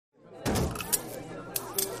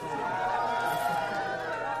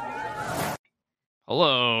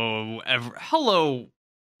Hello,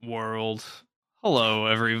 world. Hello,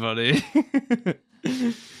 everybody.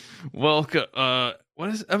 Welcome. What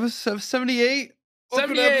is episode 78?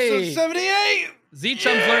 78. 78.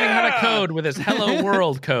 Z-Chum's learning how to code with his Hello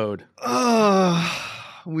World code.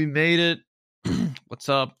 We made it. What's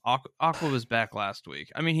up? Aqua was back last week.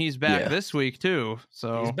 I mean, he's back this week too.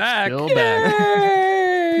 So He's back. Still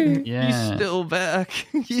back. Yeah. He's still back.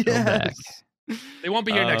 Still back. They won't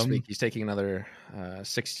be here next week. He's taking another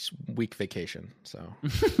 6-week vacation. So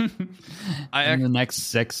in the next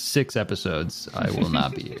six episodes, I will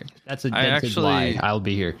not be here. That's a actually lie. I'll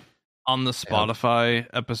be here. On the Spotify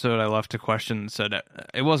episode, I left a question that said,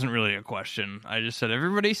 it wasn't really a question. I just said,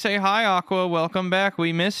 everybody say hi, Aqua. Welcome back.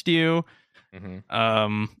 We missed you.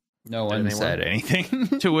 Mm-hmm. No one said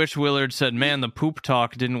anything. To which Willard said, man, the poop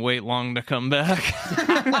talk didn't wait long to come back.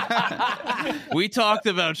 We talked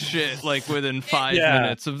about shit like within 5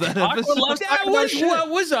 minutes of that episode. That was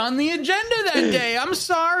what was on the agenda that day. I'm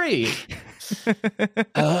sorry.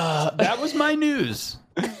 That was my news.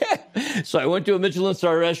 So I went to a Michelin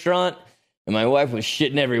star restaurant and my wife was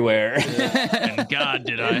shitting everywhere. And God,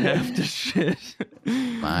 did I have to shit.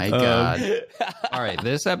 My God. All right,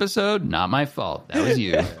 this episode, not my fault. That was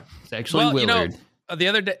you. It's actually Willard. The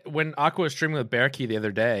other day when Aqua was streaming with Bearkey the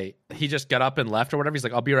other day, he just got up and left or whatever. He's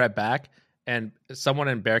like, I'll be right back. And someone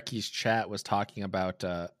in Bearkey's chat was talking about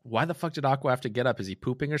why the fuck did Aqua have to get up? Is he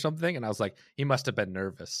pooping or something? And I was like, he must have been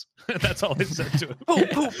nervous. That's all I said to him.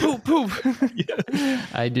 Poop, poop.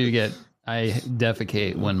 I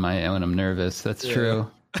defecate when I'm nervous. That's true.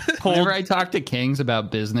 Whenever I talk to Kings about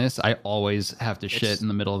business, I always have to shit in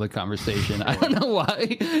the middle of the conversation. I don't know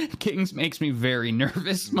why. Kings makes me very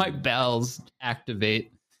nervous. My bells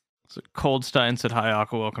activate. So Coldstein said, hi,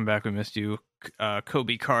 Aqua. Welcome back. We missed you.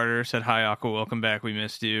 Kobe Carter said, hi, Aqua. Welcome back. We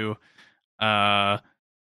missed you. Thanks,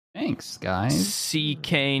 guys. C.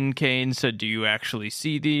 Kane said, do you actually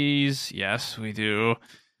see these? Yes, we do.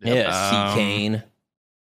 Yeah, C. Kane.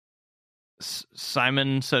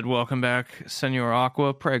 Simon said, welcome back, Senor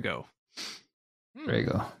Aqua. Prego.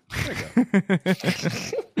 Prego.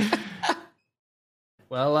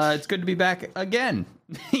 Well, it's good to be back again,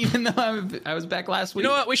 even though I was back last week. You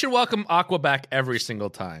know what? We should welcome Aqua back every single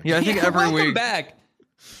time. Yeah, I think every week. Back.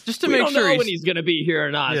 Just to We make don't sure know when he's going to be here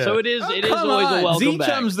or not. Yeah. So it is always a welcome back.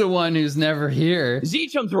 Z-Chum's the one who's never here.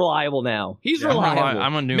 Z-Chum's reliable now. He's I'm reliable.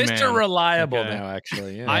 I'm a new man. Mr. Reliable Okay. now,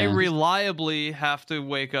 actually. Yeah. I reliably have to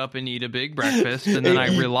wake up and eat a big breakfast, and then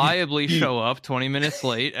I reliably show up 20 minutes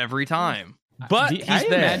late every time. But I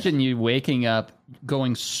imagine you waking up,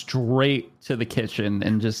 going straight to the kitchen,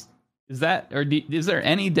 and just is there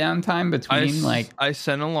any downtime between? I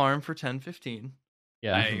set an alarm for 10:15.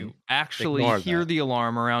 Yeah, I actually Ignore hear that. the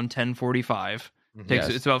alarm around 10:45. Yes.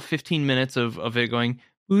 It's about 15 minutes of it going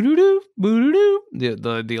boo-doo-doo,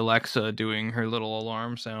 boo-doo-doo. The Alexa doing her little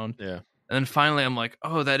alarm sound. Yeah. And then finally I'm like,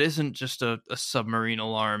 oh, that isn't just a submarine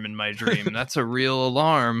alarm in my dream. That's a real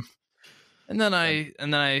alarm. And then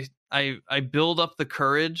I build up the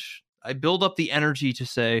courage. I build up the energy to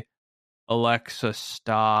say, Alexa,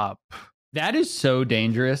 stop. that is so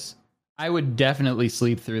dangerous. I would definitely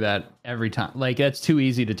sleep through that every time. Like, that's too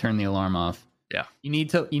easy to turn the alarm off. Yeah. You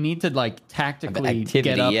need to like tactically Activity,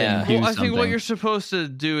 get up and do Well, I something. think what you're supposed to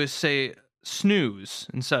do is say snooze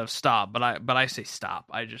instead of stop, but I say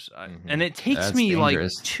stop. And it takes That's me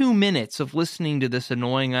dangerous. like 2 minutes of listening to this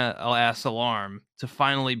annoying ass alarm to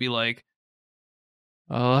finally be like,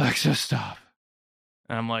 Alexa, stop.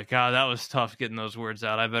 And I'm like, God, that was tough getting those words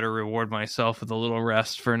out. I better reward myself with a little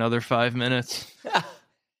rest for another 5 minutes.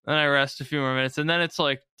 Then I rest a few more minutes, and then it's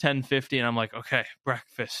like 10:50, and I'm like, okay,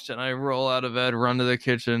 breakfast. And I roll out of bed, run to the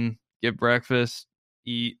kitchen, get breakfast,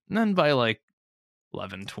 eat, and then by like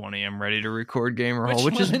 11:20, I'm ready to record Gamer Hole,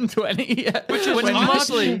 which is 20. Yeah. which is When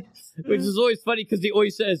honestly, Which is always funny because he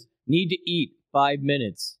always says, need to eat 5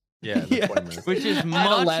 minutes. Yeah. Yeah. 20 minutes. which is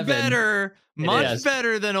much 11. better, much is.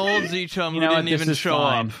 better than old Z-Chum You who know what? didn't This even is show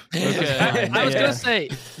fine. up. This is Okay. fine. I was Yeah. going to say,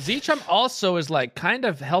 Z-Chum also is like kind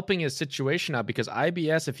of helping his situation out because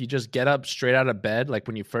IBS, if you just get up straight out of bed, like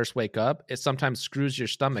when you first wake up, it sometimes screws your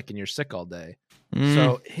stomach and you're sick all day.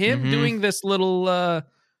 So him doing this little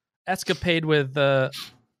escapade with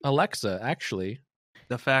Alexa, actually,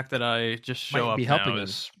 the fact that I just show Might up be now helping him.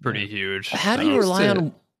 is pretty huge. How do So- you rely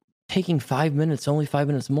on taking 5 minutes, only 5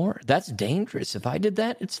 minutes more? That's dangerous. If I did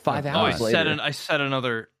that, it's 5 Oh, hours later. I set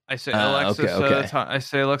another. I say Ah, Alexa okay, set okay. a time. I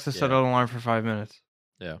say Alexa set Yeah. an alarm for 5 minutes.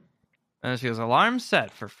 Yeah. And she goes, alarm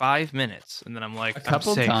set for 5 minutes, and then I'm like, A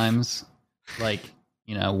couple I'm safe. times, like,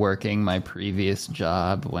 you know, working my previous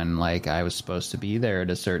job when like I was supposed to be there at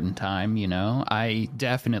a certain time, you know, I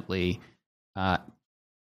definitely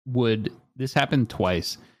this happened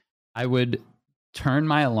twice. I would turn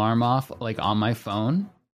my alarm off like on my phone,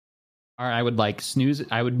 or I would like snooze it.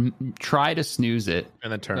 I would try to snooze it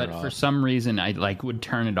and then turn it off. But for some reason, I like would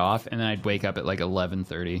turn it off, and then I'd wake up at like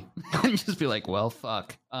 11:30 and just be like, "Well,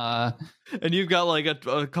 fuck." And you've got like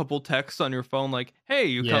a couple texts on your phone, like, "Hey,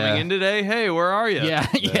 you coming in today? Hey, where are you?" Yeah,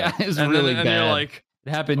 it's and really then, bad. And you're like, it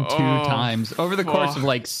happened 2 times over the course of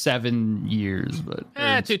like 7 years, but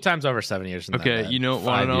 2 times over 7 years. Okay, you don't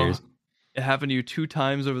want to 5 know. years. It happened to you 2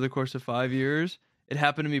 times over the course of 5 years. It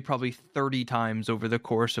happened to me probably 30 times over the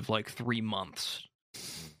course of like 3 months.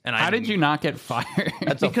 And how did you not get fired?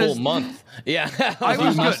 That's a full month. Yeah,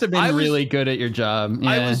 You must have been really good at your job.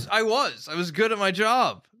 Yeah. I was good at my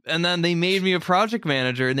job, and then they made me a project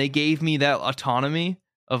manager, and they gave me that autonomy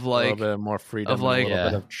of like a little bit more freedom, of like a little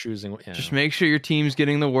bit of choosing. Just make sure your team's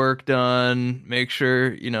getting the work done. Make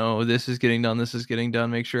sure this is getting done. This is getting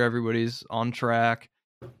done. Make sure everybody's on track.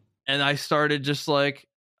 And I started just like,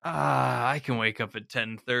 I can wake up at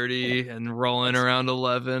 10:30 and roll in around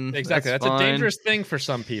 11. Exactly. That's fine. a dangerous thing for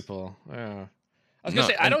some people. Yeah. I was going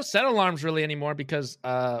to say, I don't set alarms really anymore because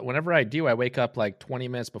whenever I do, I wake up like 20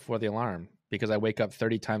 minutes before the alarm because I wake up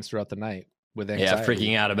 30 times throughout the night with anxiety. Yeah,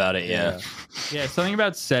 freaking out about it. Yeah. Something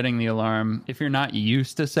about setting the alarm, if you're not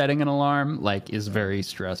used to setting an alarm, like is very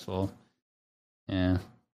stressful. Yeah.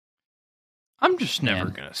 I'm just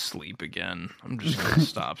never going to sleep again. I'm just going to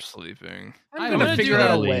stop sleeping. I'm going to figure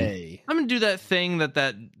out a way. I'm going to do that thing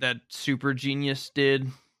that super genius did.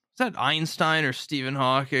 Is that Einstein or Stephen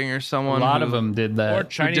Hawking or someone? A lot of them did that. Or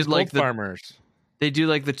Chinese gold farmers. They do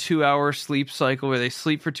like the 2-hour sleep cycle where they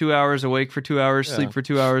sleep for 2 hours, awake for 2 hours, sleep for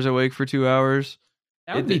 2 hours, awake for 2 hours.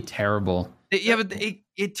 That would be terrible. But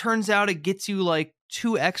it turns out it gets you like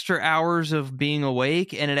 2 extra hours of being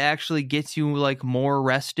awake, and it actually gets you like more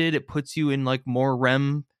rested. It puts you in like more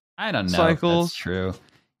REM. I don't know cycles. If that's true.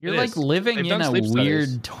 You're like living in a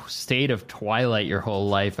weird state of twilight your whole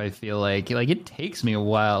life. I feel like it takes me a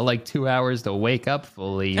while, like 2 hours to wake up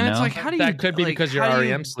fully. It's like, how do you? That could be because your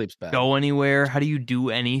REM sleeps bad. Go anywhere? How do you do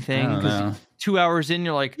anything? Because 2 hours in,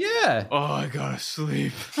 you're like, yeah. Oh, I gotta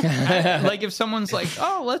sleep. Like if someone's like,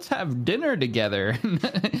 oh, let's have dinner together.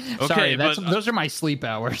 Sorry, those are my sleep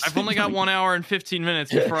hours. I've only got 1 hour and 15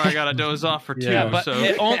 minutes before I gotta doze off for 2. But so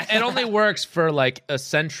it only works for like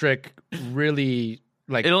eccentric, really.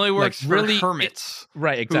 Like, it only works for really hermits.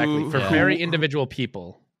 Right, exactly. For very individual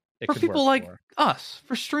people. For people like us,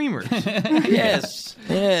 for streamers. Yes.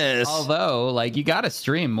 Although, like, you got to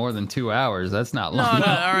stream more than 2 hours. That's not long. No.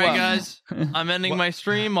 All right, guys. I'm ending my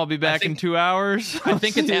stream. I'll be back in 2 hours. I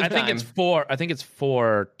think it's 4. I think it's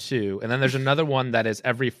 4-2. And then there's another one that is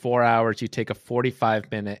every 4 hours you take a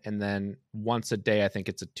 45-minute, and then once a day I think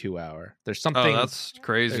it's a 2 hour. There's something. Oh, that's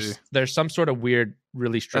crazy. There's some sort of weird,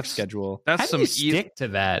 really strict schedule. How do you stick to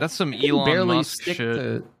that? That's some Elon Musk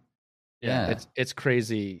shit. Yeah, it's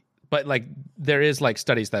crazy. But like there is like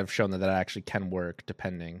studies that have shown that actually can work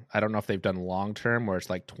depending. I don't know if they've done long term where it's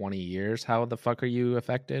like 20 years. How the fuck are you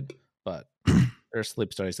affected? But there are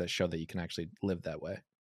sleep studies that show that you can actually live that way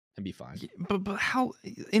and be fine. Yeah, but how?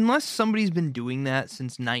 Unless somebody's been doing that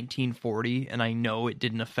since 1940, and I know it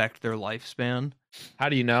didn't affect their lifespan. How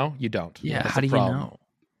do you know? You don't. Yeah. How do you know?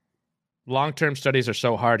 Long-term studies are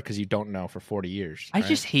so hard because you don't know for 40 years. I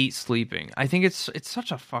just hate sleeping. I think it's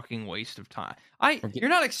such a fucking waste of time. You're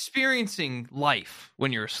not experiencing life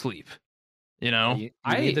when you're asleep. You know, you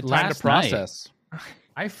need the time to process.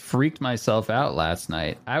 I freaked myself out last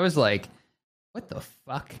night. I was like, "What the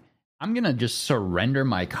fuck? I'm gonna just surrender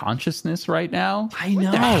my consciousness right now." I know.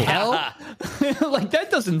 What the hell? Like that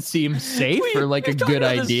doesn't seem safe or like a good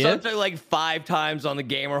idea. This subject like 5 times on the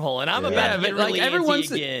gamer hole, and I'm about to get really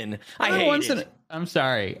antsy again. I hate it. I'm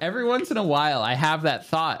sorry. Every once in a while, I have that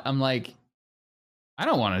thought. I'm like, I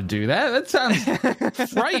don't want to do that. That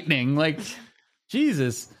sounds frightening. Like,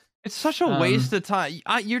 Jesus. It's such a waste of time.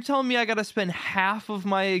 You're telling me I got to spend half of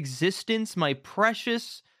my existence, my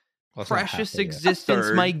precious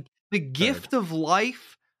existence, the gift of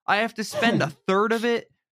life. I have to spend a third of it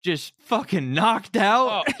just fucking knocked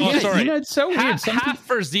out. Sorry. You know, it's so weird. Half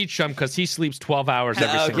for Zeechum because he sleeps 12 hours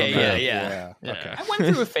every single day. Yeah. Okay. I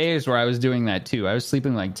went through a phase where I was doing that too. I was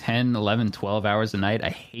sleeping like 10, 11, 12 hours a night. I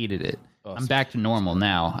hated it. I'm back to normal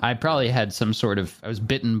now. I probably had some sort of, I was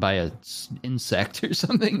bitten by a insect or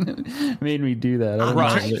something that made me do that.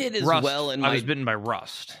 I did as rust. well. I was bitten by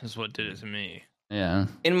rust is what did it to me. Yeah.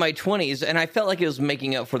 In my 20s, and I felt like it was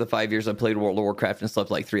making up for the 5 years I played World of Warcraft and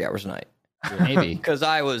slept like 3 hours a night. Maybe. Because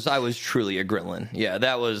I was truly a gremlin. Yeah,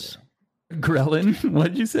 that was Gremlin?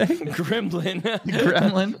 What'd you say? Gremlin.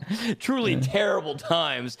 Gremlin. Truly terrible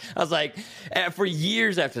times. I was like, for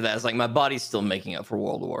years after that, I was like, my body's still making up for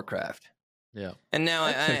World of Warcraft. Yeah. And now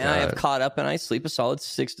I have caught up and I sleep a solid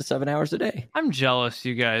 6 to 7 hours a day. I'm jealous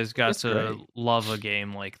you guys got That's to great. love a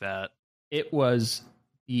game like that. It was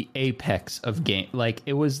the apex of game. Like,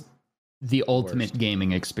 it was the ultimate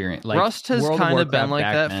gaming experience. Like, Rust has World of kind of been Warcraft like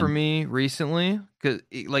back that then, for me recently, because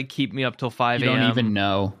like keep me up till 5 You a.m. don't even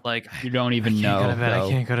know. Like You don't even I can't know. go to bed. though. I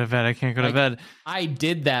can't go to bed. I can't go to Like, bed. I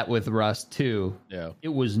did that with Rust too. Yeah. It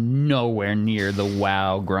was nowhere near the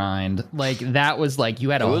WoW grind. Like, that was like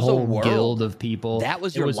you had a It was a whole world. guild of people. That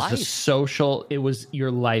was it your was life. The social. It was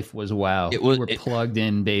your life was WoW. It was- You were plugged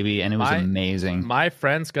in, baby, and it was amazing. My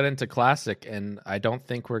friends got into Classic, and I don't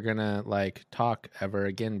think we're gonna like talk ever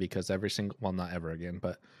again because not ever again,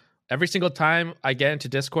 but every single time I get into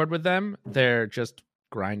Discord with them, they're just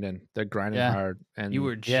grinding. They're grinding Yeah. hard, and You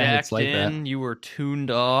were Yeah, it's jacked like that. in. You were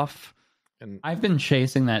tuned off. and I've been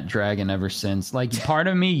chasing that dragon ever since. Like, part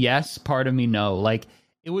of me, yes, part of me, no. Like,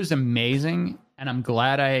 it was amazing, and I'm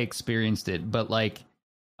glad I experienced it. But like,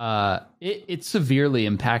 it severely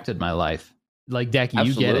impacted my life. Like, Decky,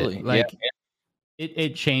 you get Absolutely. it. Like,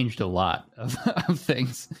 it changed a lot of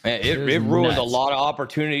things. Man, It was it ruined a nuts. lot of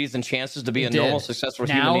opportunities and chances to be It a normal, did. successful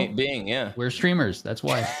Now- human being. Yeah. We're streamers. That's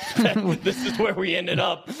why. This is where we ended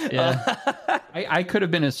up. Yeah. I could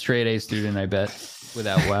have been a straight A student, I bet,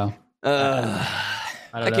 without WoW.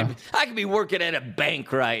 I could be working at a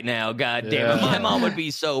bank right now. God damn it. Yeah. My mom would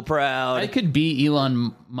be so proud. I could be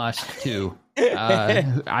Elon Musk too.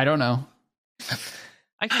 I don't know.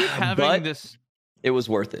 I keep having But- this. It was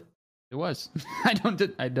worth it. It was. I don't.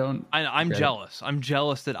 I'm Credit. jealous. I'm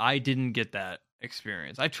jealous that I didn't get that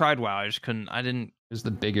experience. I tried WoW. I just couldn't. I didn't. It was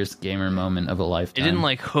the biggest gamer moment of a lifetime. It didn't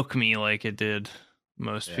like hook me like it did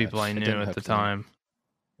most Yeah, people I it knew didn't at hook the me. time.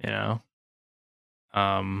 You know.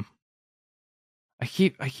 I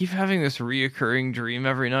keep having this reoccurring dream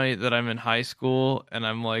every night that I'm in high school and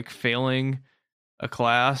I'm like failing a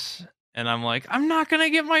class and I'm like, I'm not gonna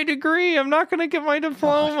get my degree. I'm not gonna get my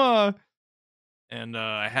diploma. And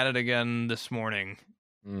I had it again this morning,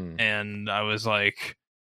 and I was like,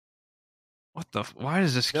 "What the? Why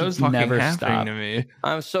does this keep Those fucking never happening stop. to me?"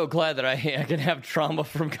 I'm so glad that I can have trauma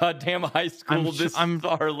from goddamn high school I'm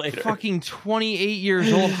far later. Fucking 28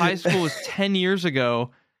 years old. High school was 10 years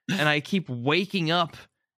ago, and I keep waking up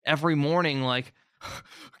every morning like,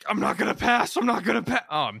 I'm not gonna pass. I'm not gonna pass.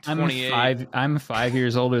 Oh, I'm 28. I'm 5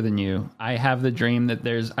 years older than you. I have the dream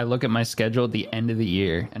that I look at my schedule at the end of the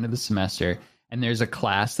year, end of the semester, and there's a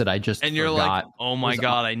class that I just And you're forgot. like, oh my was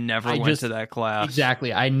god, I never I went just- to that class.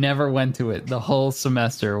 Exactly. I never went to it the whole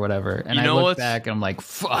semester or whatever. And You I know look what's- back and I'm like,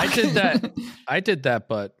 fuck. I did that. I did that,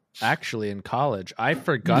 but actually in college, I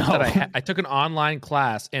forgot that No. I took an online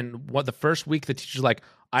class, and the first week the teacher's like,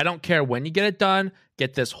 I don't care when you get it done,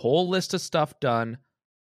 get this whole list of stuff done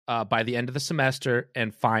by the end of the semester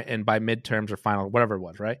and by midterms or final, whatever it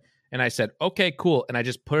was, right? And I said, okay, cool, and I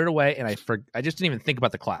just put it away, and I just didn't even think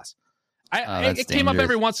about the class. That's It came up dangerous.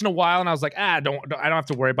 every once in a while, and I was like, I don't have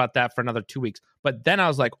to worry about that for another 2 weeks. But then I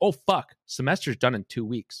was like, oh fuck, semester's done in 2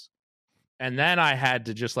 weeks, and then I had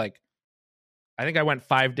to just like, I think I went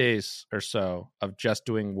 5 days or so of just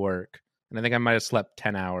doing work, and I think I might have slept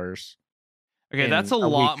 10 hours. Okay, in that's a a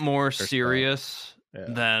lot week more so. serious Yeah.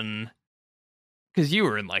 than because you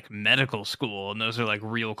were in like medical school and those are like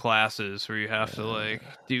real classes where you have to like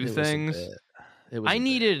do It was a things. bit. It was I a bit.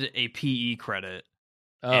 needed a PE credit,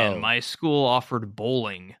 Oh, and my school offered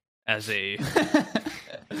bowling as a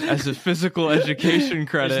physical education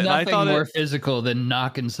credit. There's And I nothing thought more it, physical than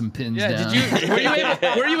knocking some pins yeah. down.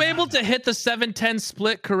 Did you were you able to hit the 7-10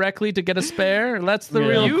 split correctly to get a spare? That's the Yeah.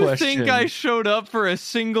 real you question. think I showed up for a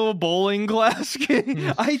single bowling class?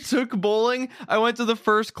 I took bowling. I went to the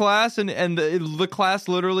first class, and the class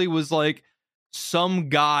literally was like some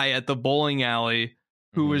guy at the bowling alley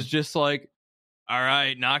who was just like, all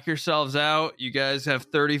right, knock yourselves out. You guys have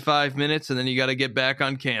 35 minutes, and then you got to get back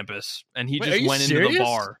on campus. And he Wait, are just you went into serious? the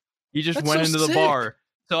bar. He just That's went so into the sick. bar.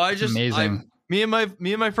 So I just, amazing. me and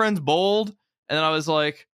my friends bowled, and then I was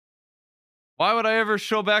like, why would I ever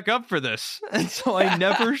show back up for this? And so I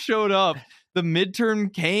never showed up. The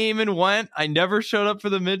midterm came and went. I never showed up for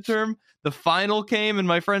the midterm. The final came, and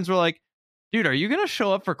my friends were like, dude, are you going to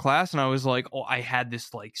show up for class? And I was like, oh, I had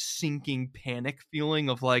this like sinking panic feeling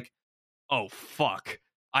of like, oh, fuck.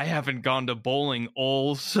 I haven't gone to bowling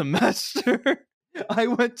all semester. I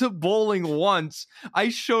went to bowling once. I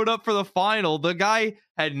showed up for the final. The guy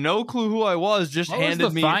had no clue who I was, just What was handed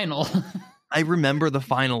the me. final? I remember the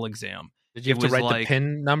final exam. Did you have It to was write like- the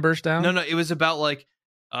pin numbers down? No, it was about like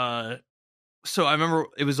So I remember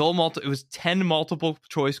it was it was 10 multiple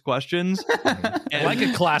choice questions. And Like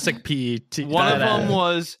a classic PE. one of them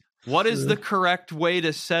was, what is the correct way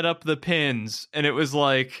to set up the pins? And it was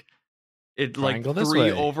like Triangle this 3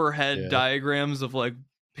 way. overhead Yeah. diagrams of like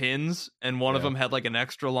pins, and one of Yeah. them had like an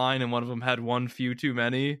extra line, and one of them had one few too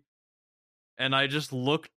many. And I just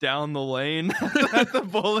looked down the lane at the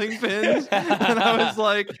bowling pins, and I was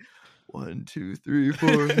like, 1, 2, 3,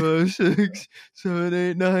 4, 5, 6, 7,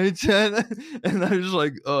 8, 9, 10. And I was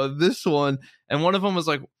like, this one. And one of them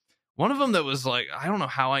that was like, I don't know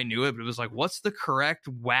how I knew it, but it was like, what's the correct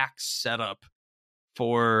wax setup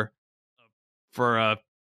for a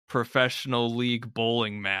professional league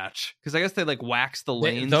bowling match? Because I guess they like wax the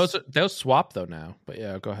lanes. Those swap though now. But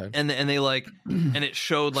yeah, go ahead. And they like, and it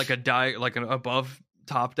showed like an above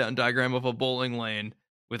top down diagram of a bowling lane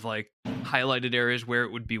with like highlighted areas where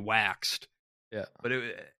it would be waxed. Yeah. But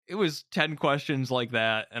it was 10 questions like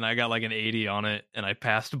that, and I got like an 80 on it, and I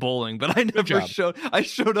passed bowling. But I never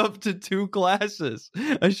showed up to 2 classes.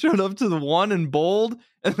 I showed up to the one in bold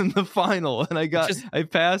and then the final, and I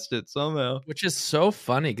passed it somehow. Which is so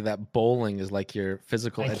funny that bowling is like your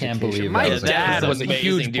physical I education. can't believe My that was dad was a amazing,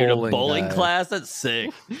 huge dude. bowling, A bowling guy. class. That's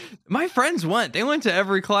sick. My friends went to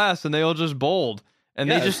every class, and they all just bowled, and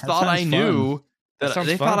Yeah, they just that thought I sounds knew fun. That that sounds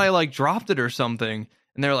they fun. thought I like dropped it or something.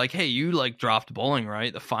 And they're like, "Hey, you like dropped bowling,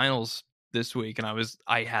 right? The finals this week." And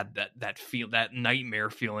I had that nightmare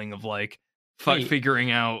feeling of like Hey.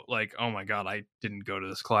 figuring out like, oh my god, I didn't go to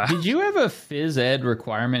this class. Did you have a phys ed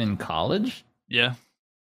requirement in college? Yeah,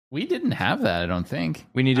 We didn't have that, I don't think.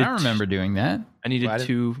 we needed. I don't remember doing that. I needed Well, I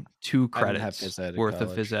two I didn't have credits phys ed in worth of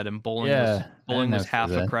college. phys ed, and bowling Yeah, was I didn't have half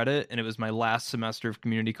phys a ed. credit, and it was my last semester of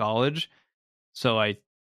community college, so I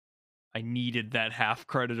needed that half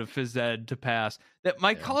credit of phys ed to pass. That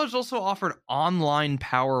my college also offered online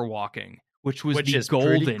power walking, which was the is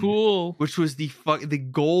pretty golden, cool. which was the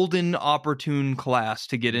golden opportune class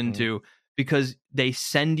to get into, because they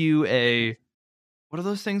send you what are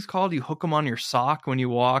those things called? You hook them on your sock when you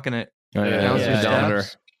walk, and it Oh, Yeah, counts your yeah, pedometer.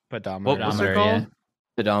 steps. Pedometer. What was it Pedometer, called? yeah.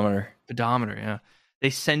 Pedometer. Pedometer, yeah. They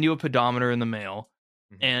send you a pedometer in the mail,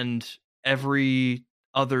 Mhm. and every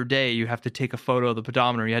other day you have to take a photo of the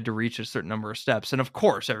pedometer. You had to reach a certain number of steps, and of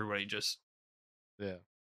course everybody just Yeah.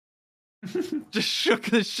 shook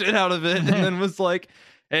the shit out of it, and then was like,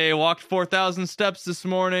 "Hey, walked 4,000 steps this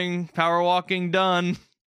morning. Power walking done."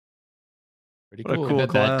 Pretty What a cool. cool I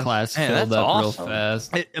bet that class. class Man, filled that's up awesome. real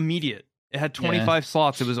fast. Immediate. It had 25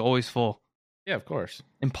 slots. It was always full. Yeah, of course.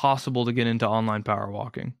 Impossible to get into online power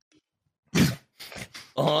walking.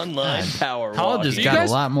 Online God. power College has walking. got guys-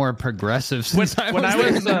 a lot more progressive since When I I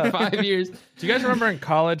was was, there in uh, 5 years. Do you guys remember in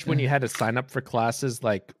college when you had to sign up for classes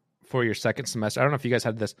like for your second semester? I don't know if you guys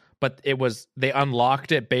had this, but they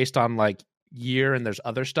unlocked it based on like year, and there's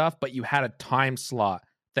other stuff, but you had a time slot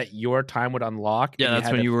that your time would unlock. Yeah, and that's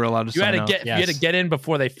had when to, you were allowed to you had sign to up. get you had to Yes. get in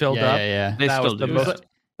before they filled Yeah, up. yeah, yeah. They that still was the do. most. It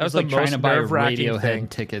That was like the trying most to buy nerve-wracking Radiohead thing.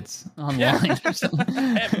 tickets online or something.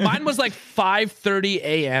 And mine was like 5:30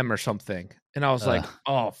 a.m. or something, and I was like,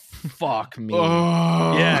 "Oh fuck me!"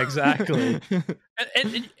 Yeah, exactly.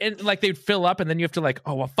 And like they'd fill up, and then you have to like,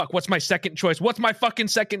 "Oh well, fuck, what's my second choice? What's my fucking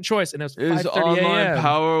second choice?" And it was Is 5:30 online a.m.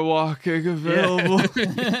 power walking available?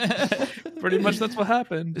 Pretty much that's what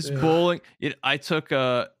happened. It's Yeah. bowling. I took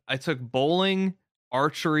bowling,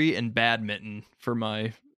 archery, and badminton for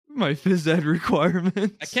my phys ed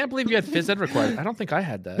requirements. I can't believe you had phys ed required. I don't think I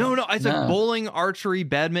had that. No, I took No. bowling, archery,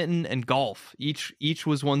 badminton, and golf. Each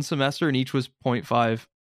was one semester, and each was 0.5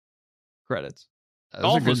 credits. Those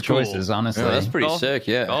Golf are good was cool. choices, honestly. Yeah, that's pretty Golf- sick.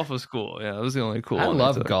 Yeah. Golf was cool. Yeah, that was the only cool I one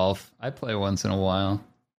love took. golf. I play once in a while.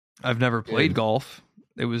 I've never played Good. golf.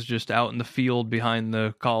 It was just out in the field behind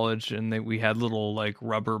the college, and we had little like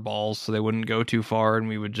rubber balls, so they wouldn't go too far, and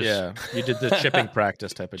we would just Yeah, you did the chipping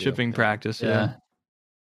practice type of deal. chipping practice. Yeah. Yeah.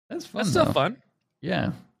 That's fun. That's still though. fun.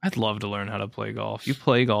 Yeah. I'd love to learn how to play golf. You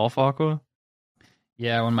play golf, Aqua?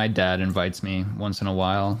 Yeah, when my dad invites me once in a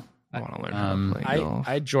while. I want to learn how to play golf.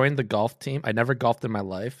 I joined the golf team. I never golfed in my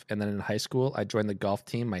life, and then in high school, I joined the golf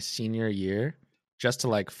team my senior year just to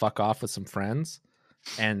like fuck off with some friends.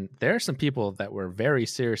 And there are some people that were very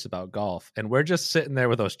serious about golf, and we're just sitting there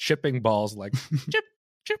with those chipping balls, like chip,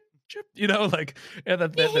 chip, chip. You know, like and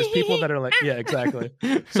then there's people that are like, yeah, exactly.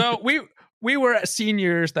 So we were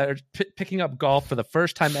seniors that are picking up golf for the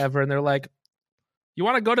first time ever, and they're like, "You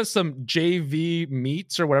want to go to some JV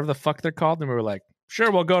meets or whatever the fuck they're called?" And we were like, "Sure,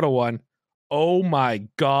 we'll go to one." Oh my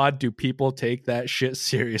god, do people take that shit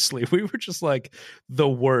seriously? We were just like the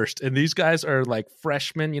worst, and these guys are like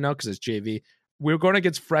freshmen, you know, because it's JV, we were going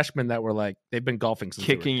against freshmen that were like they've been golfing since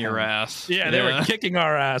Kicking they were your 10. ass. Yeah, they were kicking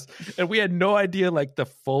our ass, and we had no idea like the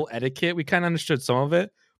full etiquette. We kind of understood some of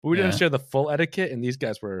it, but we didn't understand the full etiquette. And these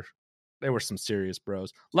guys were some serious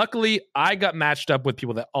bros. Luckily, I got matched up with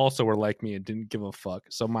people that also were like me and didn't give a fuck.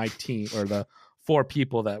 So my team, or the 4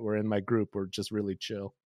 people that were in my group, were just really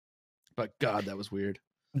chill. But God, that was weird.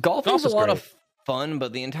 Golf is a is lot great. of fun,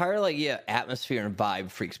 but the entire atmosphere and vibe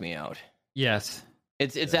freaks me out. Yes.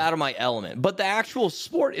 It's out of my element. But the actual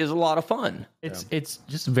sport is a lot of fun. It's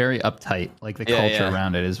just very uptight. Like the culture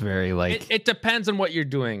around it is very like It depends on what you're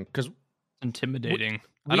doing, because Intimidating.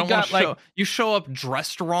 we I don't got, want to like- you show up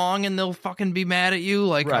dressed wrong and they'll fucking be mad at you.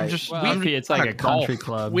 Like I'm Right. just well, okay, it's like a country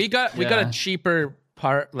club. we got Yeah. a cheaper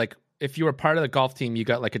part. Like if you were part of the golf team, you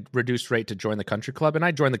got like a reduced rate to join the country club, and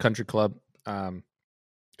I joined the country club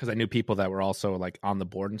because I knew people that were also like on the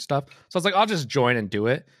board and stuff. So I was like, I'll just join and do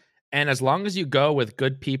it. And as long as you go with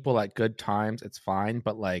good people at good times, it's fine.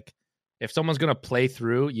 But like if someone's gonna play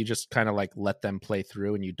through, you just kind of like let them play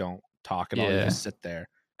through, and you don't talk at all. You Yeah. just sit there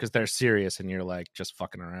because they're serious, and you're like just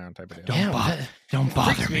fucking around type of deal. don't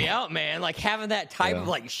bother Freaks me me. out, man. Like having that type of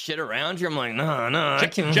like shit around you. I'm like, no, I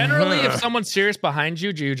can't. Generally, if someone's serious behind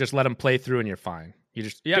you, you just let them play through, and you're fine. You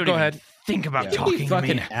just Don't go even ahead. Think about Yeah. talking to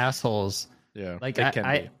fucking me. assholes. Yeah, Like they can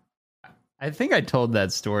be. I think I told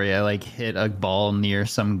that story. I like hit a ball near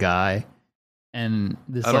some guy, and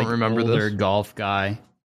this I don't like remember older this. golf guy.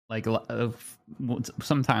 Like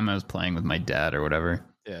sometime I was playing with my dad or whatever,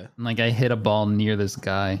 Yeah. and like I hit a ball near this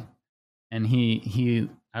guy, and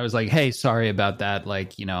I was like, "Hey, sorry about that.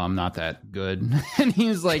 Like, I'm not that good." And he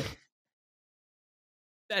was like,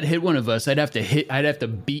 "That hit one of us. I'd have to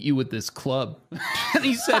beat you with this club." And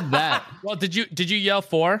he said that. Well, did you yell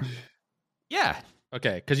 4? Yeah.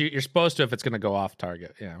 Okay, because you're supposed to if it's going to go off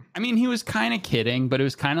target. Yeah. I mean, he was kind of kidding, but it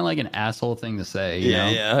was kind of like an asshole thing to say. You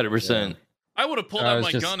know? 100%. I would have pulled I out was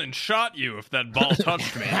my just- gun and shot you if that ball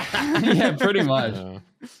touched me. Yeah, pretty much.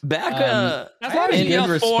 Back, As long as In you yell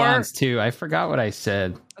 4, response too, I forgot what I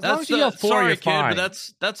said. as long as you yell 4, sorry, you're kid, fine.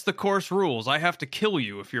 but that's the course rules. I have to kill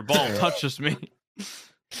you if your ball touches me.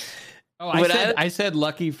 Oh, When I said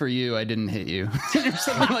lucky for you, I didn't hit you, or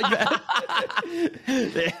something like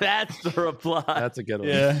that. That's the reply. That's a good one.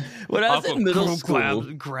 Yeah. When I was in middle school,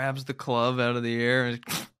 grabs the club out of the air. And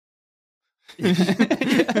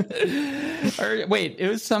Or wait, it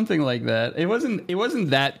was something like that. It wasn't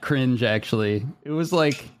that cringe actually. It was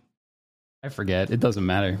like I forget. It doesn't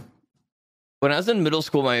matter. when I was in middle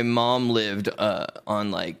school, my mom lived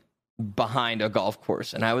on like behind a golf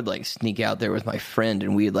course, and I would like sneak out there with my friend,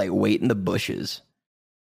 and we'd like wait in the bushes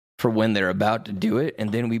for when they're about to do it,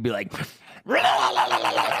 and then we'd be like,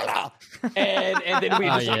 and then we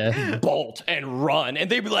just like, bolt and run, and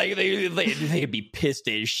they'd be like, they'd be pissed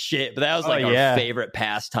as shit. But that was like our favorite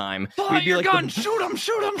pastime. We'd be like, shoot him,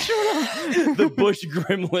 shoot him. the bush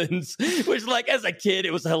gremlins, which like as a kid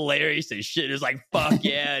it was hilarious as shit. It was like, fuck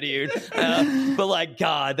yeah, dude. But like,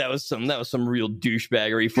 God, that was some real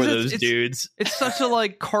douchebaggery for those dudes. It's such a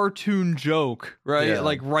like cartoon joke, right? Yeah.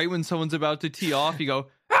 Like right when someone's about to tee off, you go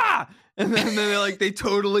ah, and then they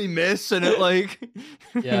totally miss, and it like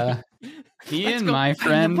Yeah. He let's and go my find the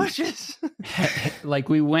friend, bushes. like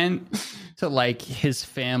we went to like his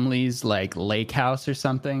family's like lake house or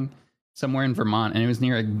something somewhere in Vermont, and it was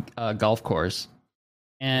near a golf course,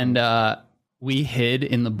 and we hid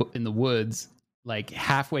in the woods like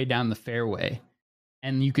halfway down the fairway,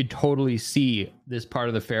 and you could totally see this part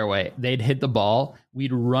of the fairway. They'd hit the ball,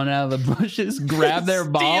 we'd run out of the bushes, grab their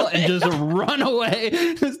ball, and just run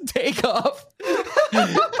away, just take off.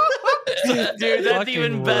 Dude, that's Fucking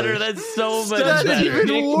even better. worse. That's so much That's better.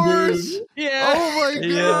 even worse. Yeah. Oh my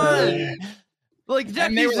god! Like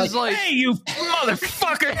And they Decky's were is like, "Hey, you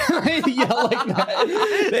motherfucker!" They yell like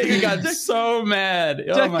that. They got so mad.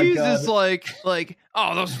 Oh my Decky's god! is like,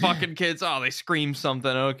 oh, those fucking kids. Oh, they scream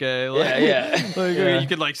something. Okay, like, Yeah. like, Yeah. you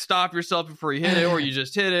could like stop yourself before you hit it, or you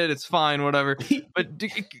just hit it. It's fine, whatever. But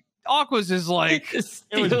Aqua's is like,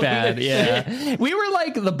 It was bad. Yeah, we were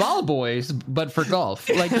like the ball boys, but for golf,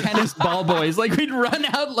 like tennis ball boys. Like we'd run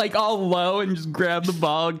out like all low and just grab the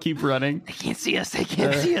ball and keep running. they can't see us. They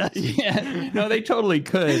can't see us. Yeah, no, they totally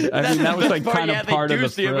could. I mean, that was like kind of part they of do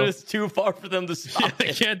the see it, but thrill. it's too far for them to stop. They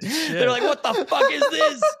it. can't do shit. They're like, what the fuck is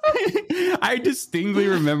this? I distinctly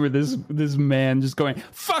remember this man just going,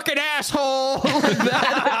 "Fucking asshole!" like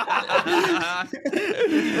that.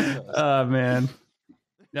 Oh man,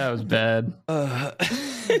 that was bad.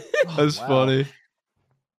 That's funny.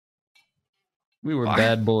 We were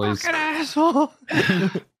bad boys. Fucking asshole.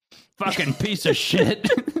 Fucking piece of shit.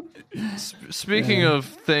 Speaking of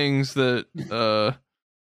things that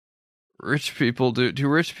rich people do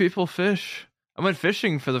rich people fish? I went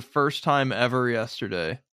fishing for the first time ever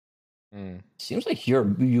yesterday. Seems like you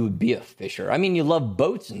would be a fisher. I mean, you love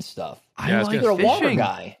boats and stuff. Yeah, I was You're a water fishing.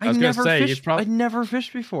 guy. I was gonna say, I'd never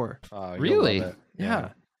fished before. Oh, Really? Yeah.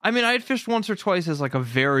 I mean, I had fished once or twice as like a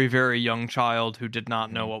very, very young child who did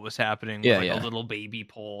not know what was happening with a little baby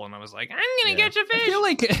pole, and I was like, I'm gonna catch a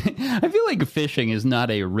fish. I feel like fishing is not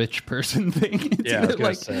a rich person thing. It's I was gonna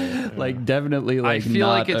like, say, like definitely like I feel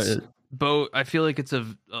not like it's boat. I feel like it's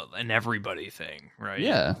an everybody thing, right?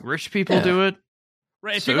 Yeah. Rich people do it.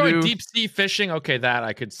 Right, if So you're going do- deep sea fishing, okay, that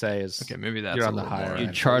I could say is Okay, maybe that's you're a on the little higher more- you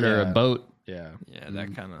end. charter a boat. Yeah. Yeah,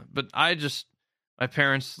 that kind of. But my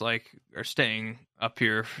parents like are staying up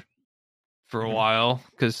here for a while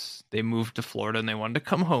because they moved to Florida and they wanted to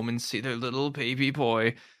come home and see their little baby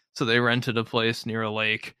boy. So they rented a place near a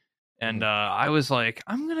lake, and I was like,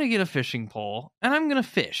 I'm gonna get a fishing pole and I'm gonna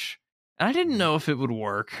fish. And I didn't know if it would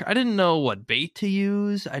work. I didn't know what bait to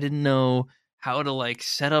use. I didn't know how to like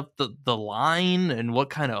set up the line and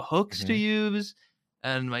what kind of hooks to use.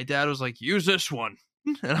 And my dad was like, use this one.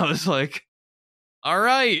 And I was like, all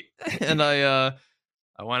right. And I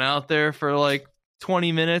went out there for like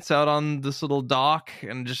 20 minutes out on this little dock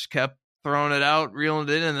and just kept throwing it out, reeling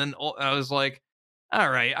it in. And then I was like,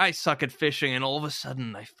 all right, I suck at fishing. And all of a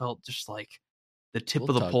sudden I felt just like the tip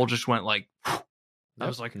of the pole just went like, I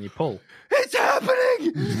was like, and you pull. it's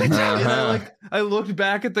happening. It's happening. I looked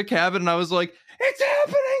back at the cabin and I was like, it's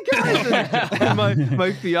happening, guys. And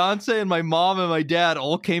my fiance and my mom and my dad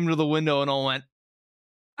all came to the window and all went,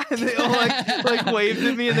 and they all like waved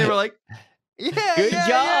at me and they were like, yeah, Good yeah,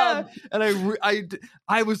 job. yeah. And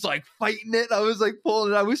I was like fighting it. I was like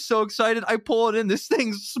pulling it. I was so excited. I pull it in. This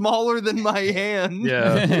thing's smaller than my hand.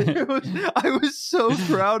 Yeah. I was so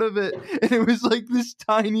proud of it. And it was like this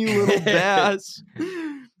tiny little bass.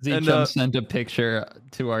 Zeechum sent a picture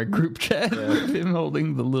to our group chat of him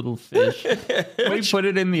holding the little fish. We put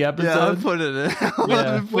it in the episode. Yeah, I'll put it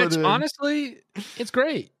in. Which honestly, it's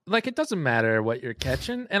great. Like, it doesn't matter what you're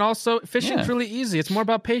catching. And also, fishing's really easy. It's more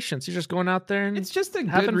about patience. You're just going out there and It's just a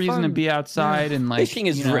having good reason to fun. be outside and like Fishing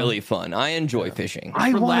is really fun. I enjoy fishing. I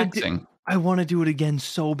relaxing. want to do it again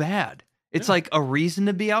so bad. It's like a reason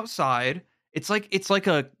to be outside. It's like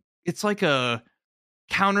a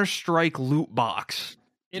Counter-Strike loot box.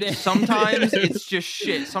 It is. Sometimes it's just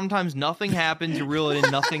shit. Sometimes nothing happens. You reel it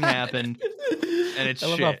in, nothing happened, and it's I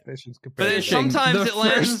love how shit. fishing's But compared. it's sometimes the it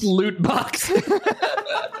lands. first loot box.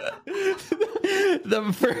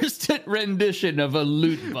 The first rendition of a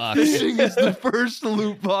loot box. Fishing is the first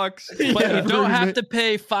loot box. But you don't have to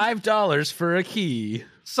pay $5 for a key.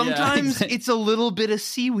 Sometimes Yeah. it's a little bit of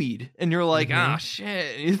seaweed, and you're like, ah,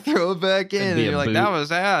 shit. And you throw it back in, and be you're a like, boot. that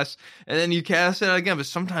was ass. And then you cast it out again. But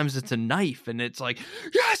sometimes it's a knife, and it's like,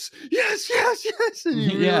 yes, yes, yes, yes. And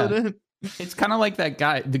you Yeah. reel it in. It's kind of like the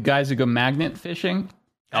guys who go magnet fishing.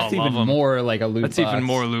 That's love even 'em. more like a loot box. That's even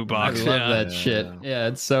more loot box. I love yeah. that shit. Yeah,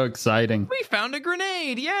 it's so exciting. We found a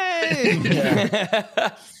grenade. Yay.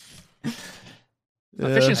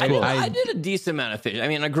 Fishing's cool. I did a decent amount of fishing. I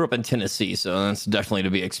mean, I grew up in Tennessee, so that's definitely to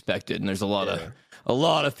be expected. And there's a lot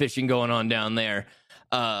of fishing going on down there.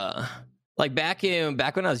 Like back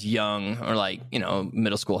when I was young, or like, you know,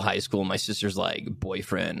 middle school, high school, my sister's like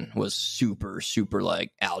boyfriend was super, super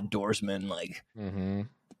like outdoorsman, like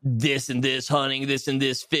this and this hunting, this and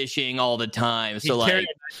this fishing all the time. So He like, carried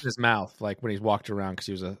it in his mouth, like when he's walked around, because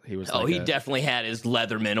he was. oh, like he definitely had his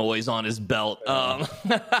Leatherman always on his belt.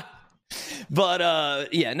 But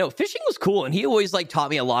yeah, no, fishing was cool, and he always like taught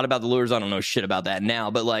me a lot about the lures. I don't know shit about that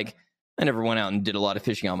now, but like I never went out and did a lot of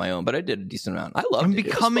fishing on my own, but I did a decent amount. I loved I'm it. It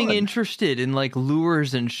was becoming fun. interested in like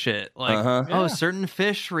lures and shit. Like, Uh-huh. certain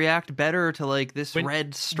fish react better to like this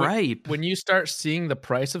red stripe. When you start seeing the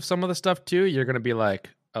price of some of the stuff too, you're gonna be like,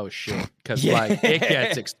 oh shit, because Yeah. like it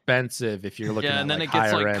gets expensive if you're looking yeah, at and then like it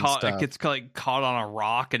gets higher like end caught. stuff. It gets like caught on a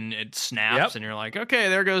rock and it snaps, Yep. and you're like, okay,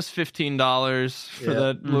 there goes $15 for Yep.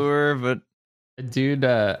 that lure. But A dude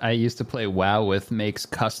I used to play WoW with makes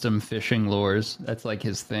custom fishing lures. That's like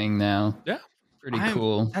his thing now. Yeah. Pretty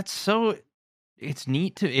cool. that's so. It's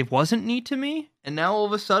neat to. It wasn't neat to me, and now all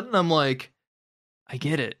of a sudden I'm like, I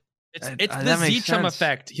get it. It's That- the that makes Zeechum sense.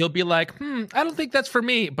 effect. He'll be like, I don't think that's for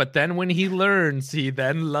me. But then when he learns, he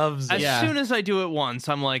then loves it. As soon as I do it once,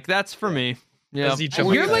 I'm like, that's for me. Yeah. The Zeechum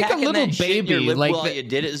Were You're you like a packing little that shit in your baby, lip like while the- you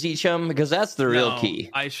did it, Zeechum, because that's the real No, key.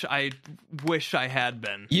 I wish I had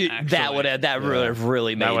been. That actually. would have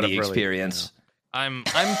really made would've the really- experience. I'm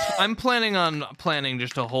planning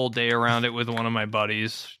just a whole day around it with one of my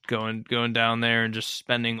buddies, going down there and just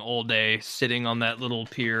spending all day sitting on that little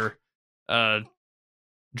pier,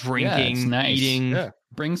 drinking, nice. eating,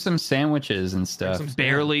 bring some sandwiches and stuff.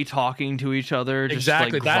 barely talking to each other, just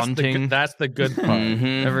exactly. like grunting That's the good part.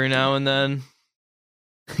 every now and then.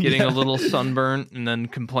 Getting a little sunburnt and then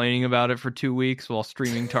complaining about it for 2 weeks while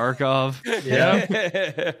streaming Tarkov.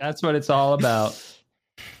 Yeah. That's what it's all about.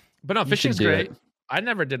 But no, You fishing's should do great. it. I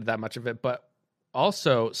never did that much of it, but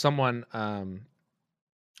also someone I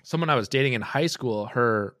was dating in high school,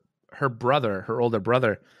 her older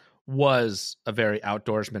brother was a very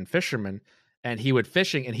outdoorsman fisherman, and he would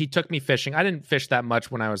fishing, and he took me fishing. I didn't fish that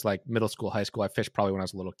much when I was like middle school, high school. I fished probably when I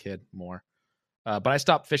was a little kid more. But I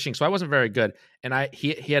stopped fishing, so I wasn't very good. And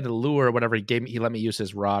he had a lure or whatever he let me use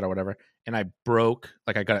his rod or whatever, and I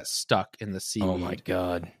got it stuck in the sea. Oh my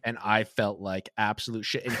God. And I felt like absolute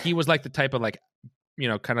shit. And he was like the type of like,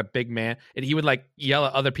 kind of big man, and he would like yell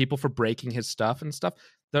at other people for breaking his stuff and stuff.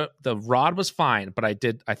 The rod was fine, but I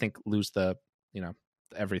think lose the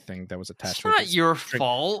everything that was attached. It's to it. not your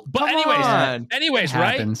fault. But Come anyways, It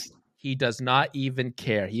right? happens. He does not even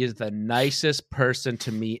care. He is the nicest person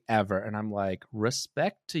to me ever, and I'm like,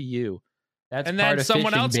 respect to you. That's And part then of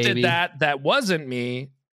someone fishing, else baby. did that wasn't me,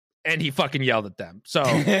 and he fucking yelled at them. So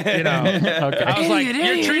Okay. I was like,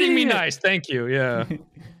 Idiot, you're treating me idiot. nice, thank you. Yeah,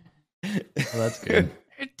 Well, that's good.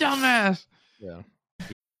 on, dumbass. yeah.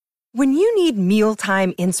 When you need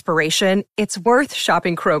mealtime inspiration, it's worth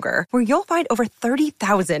shopping Kroger, where you'll find over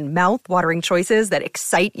 30,000 mouth-watering choices that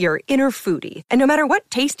excite your inner foodie. And no matter what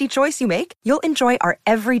tasty choice you make, you'll enjoy our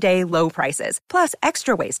everyday low prices, plus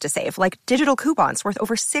extra ways to save, like digital coupons worth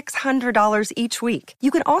over $600 each week. You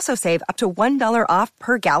can also save up to $1 off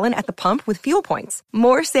per gallon at the pump with fuel points.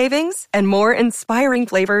 More savings and more inspiring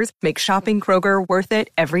flavors make shopping Kroger worth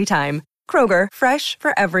it every time. Kroger, fresh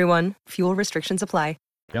for everyone. Fuel restrictions apply.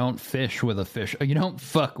 Don't fish with a fish. You don't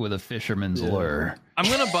fuck with a fisherman's lure. I'm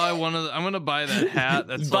gonna buy I'm gonna buy that hat.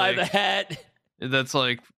 That's Buy like, the hat. That's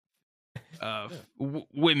like,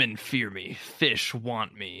 women fear me, fish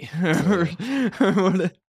want me.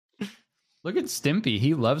 Look at Stimpy.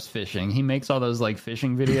 He loves fishing. He makes all those like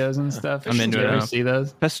fishing videos and stuff. I'm into Did it you ever now. see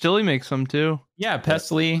those? Pestilli makes some too. Yeah,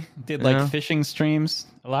 Pesley did like Yeah. fishing streams.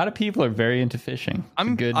 A lot of people are very into fishing. It's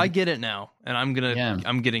a good. I get it now, and I'm gonna Yeah.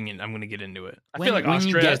 I'm gonna get into it. I feel like when you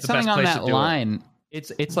Australia get is the something best on place that to do line,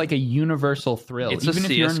 it's like a universal thrill. It's a Even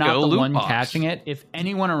if you're not CS:GO the loot one box. catching it, if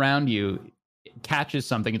anyone around you catches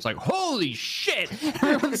something, it's like, holy shit!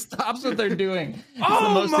 Everyone stops what they're doing. It's the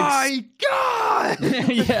most god!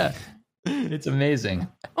 yeah, it's amazing.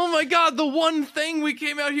 Oh my god! The one thing we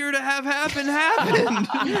came out here to have happen happened.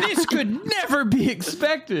 This could never be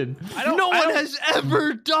expected. No one has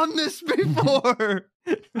ever done this before.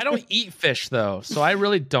 I don't eat fish though, so I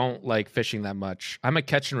really don't like fishing that much. I'm a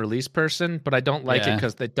catch and release person, but I don't like it Yeah.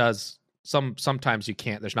 because it does sometimes you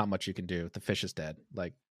can't. There's not much you can do. The fish is dead.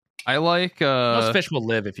 Like I like most fish will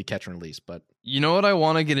live if you catch and release, but you know what I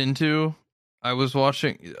want to get into? I was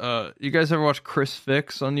watching you guys ever watch Chris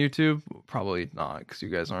Fix on YouTube? Probably not, because you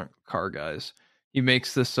guys aren't car guys. He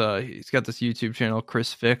makes this he's got this YouTube channel,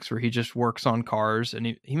 Chris Fix, where he just works on cars,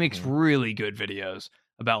 and he makes really good videos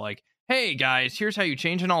about like, hey guys, here's how you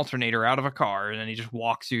change an alternator out of a car, and then he just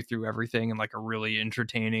walks you through everything in like a really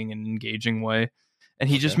entertaining and engaging way. And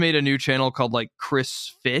he just made a new channel called like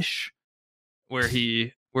Chris Fish, where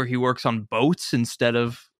he works on boats instead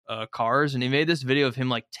of cars, and he made this video of him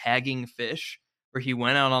like tagging fish, where he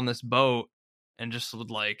went out on this boat and just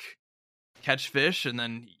would like catch fish, and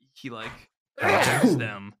then he like tags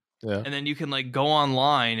them, yeah. and then you can like go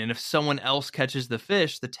online, and if someone else catches the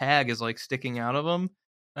fish, the tag is like sticking out of them.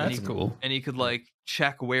 That's and cool. And he could like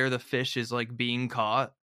check where the fish is like being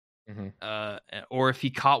caught. Or if he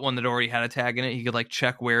caught one that already had a tag in it, he could like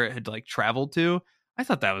check where it had like traveled to. I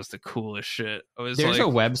thought that was the coolest shit. It was There's like,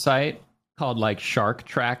 a website called like Shark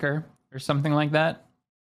Tracker or something like that.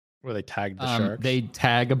 Where they tag the sharks. They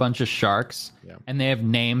tag a bunch of sharks, Yeah. and they have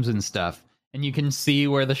names and stuff. And you can see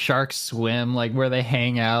where the sharks swim, like where they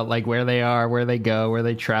hang out, like where they are, where they go, where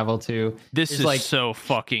they travel to. this It's is like so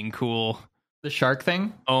fucking cool. the shark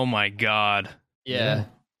thing. Oh my god. Yeah.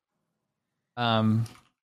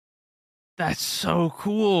 That's so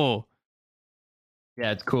cool.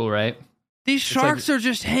 Yeah, it's cool, right? These sharks are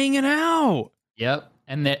just hanging out. Yep.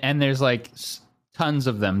 And there's like tons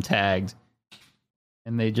of them tagged,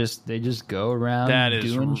 and they just go around That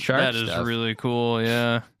is doing shark stuff. That is really cool.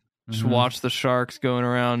 Yeah. Just Mhm. watch the sharks going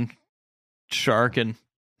around sharking.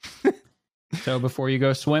 So before you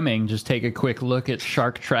go swimming, just take a quick look at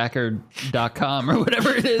sharktracker.com or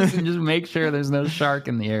whatever it is, and just make sure there's no shark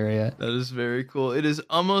in the area. That is very cool. It is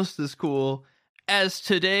almost as cool as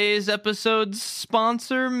today's episode's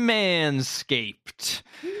sponsor, Manscaped.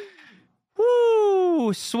 Woo!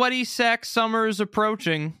 Woo! Sweaty sack summer is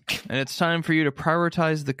approaching, and it's time for you to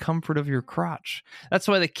prioritize the comfort of your crotch. That's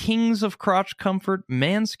why the kings of crotch comfort,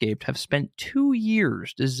 Manscaped, have spent 2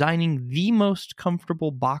 years designing the most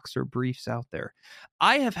comfortable boxer briefs out there.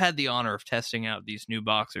 I have had the honor of testing out these new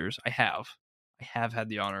boxers. I have had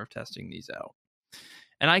the honor of testing these out.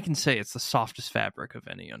 And I can say it's the softest fabric of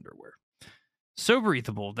any underwear. So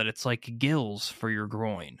breathable that it's like gills for your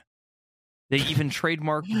groin. They even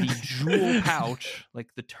trademarked the jewel pouch, like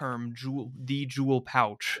the term jewel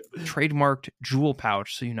pouch, trademarked jewel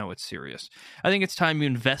pouch, so you know it's serious. I think it's time you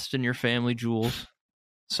invest in your family jewels.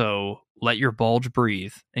 So let your bulge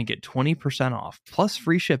breathe and get 20% off plus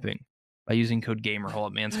free shipping by using code GAMERHOLE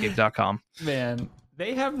at manscaped.com. Man,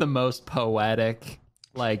 they have the most poetic,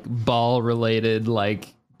 like ball-related,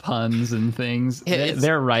 like puns and things.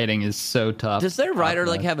 Their writing is so tough. Does their writer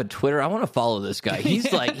like have a Twitter? I want to follow this guy.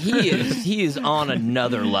 He's like he is on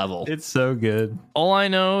another level. It's so good. All I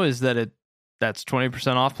know is that that's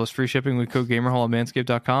 20% off plus free shipping with code GAMERHOLE at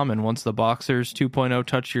manscaped.com, and once the Boxers 2.0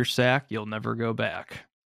 touch your sack, you'll never go back.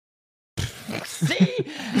 See?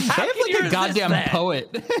 How can like a goddamn poet.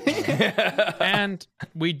 And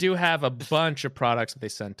we do have a bunch of products that they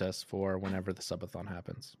sent us for whenever the subathon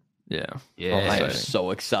happens. Yeah. I am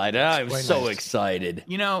so excited. I'm so excited.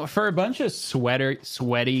 You know, for a bunch of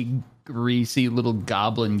sweaty, greasy little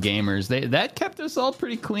goblin gamers, that kept us all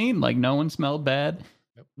pretty clean. Like, no one smelled bad.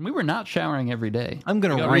 We were not showering every day. I'm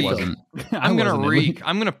gonna reek. I'm gonna reek.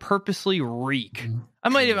 I'm gonna purposely reek.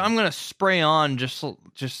 I'm gonna spray on just.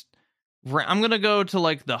 I'm gonna go to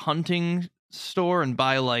like the hunting store and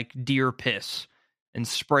buy like deer piss and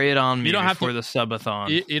spray it on me before the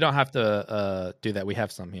subathon. You don't have to do that. We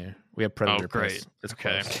have some here. We have Predator great. piss. It's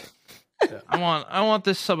okay. Yeah. I want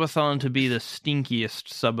this subathon to be the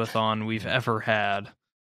stinkiest subathon we've ever had.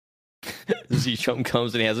 Z-Chum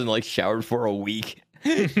comes and he hasn't like showered for a week.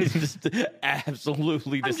 He's just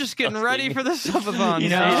absolutely I'm just getting ready for the subathon.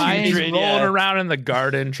 He's rolling around in the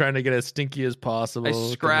garden trying to get as stinky as possible. I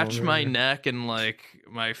scratch my neck and like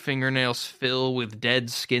my fingernails fill with dead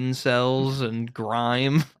skin cells and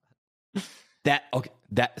grime.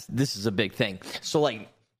 This is a big thing. So like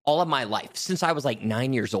all of my life, since I was like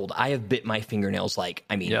 9 years old, I have bit my fingernails like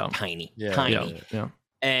tiny. Yeah.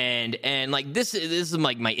 And like this is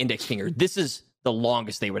like my index finger. This is the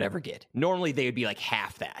longest they would ever get. Normally they would be like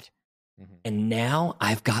half that. Mm-hmm. And now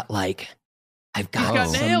I've got some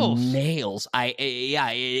nails.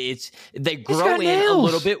 They grow in a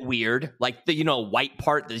little bit weird. Like the white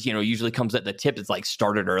part that usually comes at the tip. It's like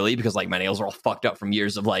started early because like my nails are all fucked up from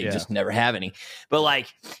years of just never have any. But like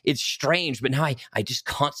it's strange. But now I just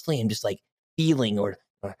constantly am just like feeling or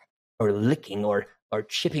licking or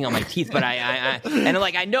chipping on my teeth, but I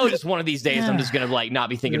know just one of these days I'm just gonna like not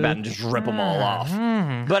be thinking about it and just rip them all off.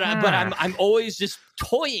 But I'm always just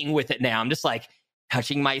toying with it now. I'm just like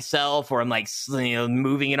touching myself, or I'm like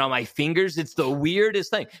moving it on my fingers. It's the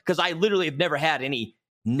weirdest thing because I literally have never had any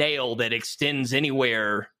nail that extends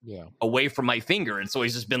anywhere away from my finger. It's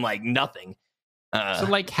always just been like nothing. So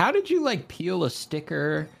like, how did you like peel a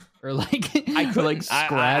sticker or like I could like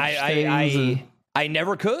scratch things? I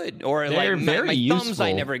never could, or they're like very my useful. thumbs.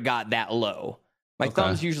 I never got that low. My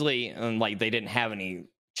thumbs usually, like they didn't have any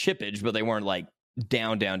chippage, but they weren't like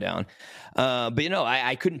down. But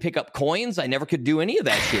I couldn't pick up coins. I never could do any of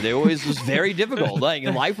that shit. It always was very difficult. Like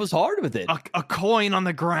life was hard with it. A coin on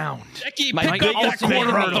the ground. Pick up that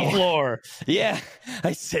corner on the floor. Yeah,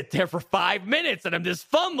 I sit there for 5 minutes and I'm just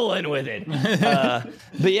fumbling with it.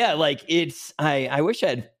 But yeah, like it's. I wish I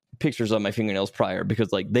had pictures of my fingernails prior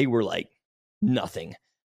because like they were like nothing.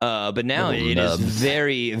 But now it is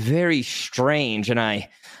very, very strange, and I'm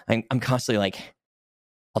constantly like,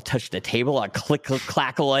 I'll touch the table, I'll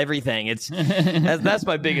clackle everything. It's that's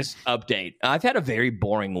my biggest update. I've had a very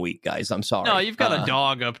boring week, guys. I'm sorry. No, you've got a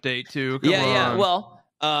dog update too. Come on. Well,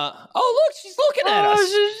 look, she's looking at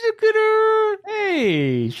us. Look at her.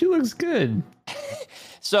 Hey, she looks good.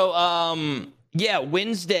 So,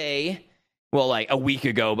 Wednesday. Well, like a week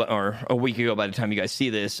ago by the time you guys see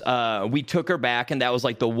this, we took her back, and that was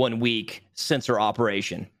like the 1 week since her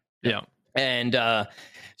operation. Yeah. And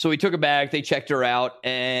so we took her back, they checked her out,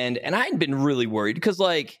 and I hadn't been really worried because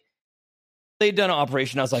like they'd done an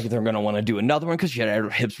operation. I was like, they're going to want to do another one because she had her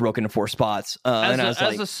hips broken in 4 spots. As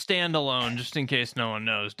a standalone, just in case no one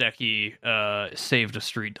knows, Decky saved a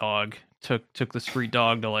street dog, took the street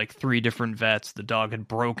dog to like 3 different vets. The dog had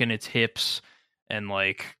broken its hips and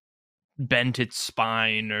like bent its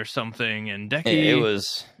spine or something, and Decky it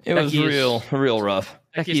was real rough.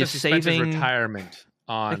 Decky is saving retirement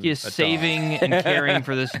on Decky is saving and caring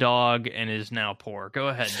for this dog and is now poor. Go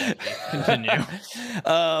ahead, Decky. Continue.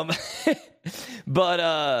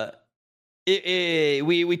 But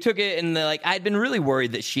we took it, and like I'd been really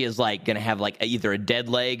worried that she is like gonna have like either a dead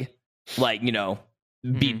leg, like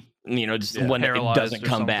just when it doesn't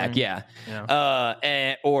come back,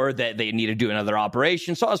 or that they need to do another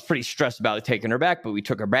operation. So I was pretty stressed about taking her back, but we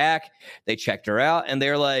took her back. They checked her out, and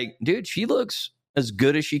they're like, "Dude, she looks as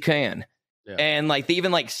good as she can." Yeah. And like they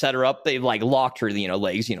even like set her up. They like locked her,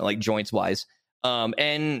 legs, like joints wise,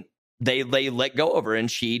 and they let go of her,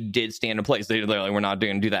 and she did stand in place. They're like, "We're not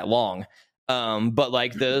going to do that long." But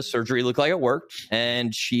like the surgery looked like it worked,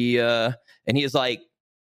 and she and he's like,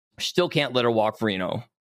 still can't let her walk for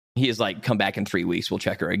he is like, come back in 3 weeks, we'll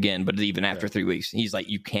check her again. But even after 3 weeks, he's like,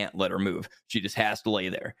 you can't let her move. She just has to lay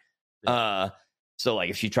there. So like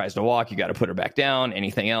if she tries to walk, you got to put her back down.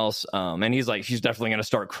 Anything else? And he's like, she's definitely going to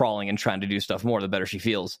start crawling and trying to do stuff more the better she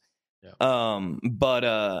feels.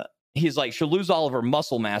 But he's like, she'll lose all of her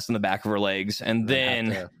muscle mass in the back of her legs, and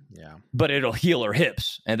then but it'll heal her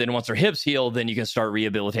hips. And then once her hips heal, then you can start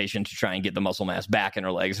rehabilitation to try and get the muscle mass back in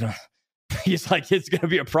her legs. He's like, it's going to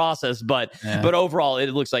be a process, but overall, it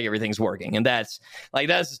looks like everything's working, and that's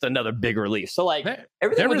just another big relief. So like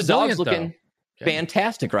everything with the dog's looking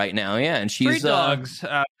fantastic right now, and she's street dogs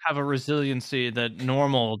have a resiliency that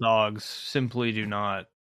normal dogs simply do not.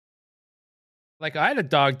 Like I had a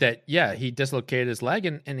dog that he dislocated his leg,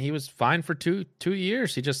 and he was fine for two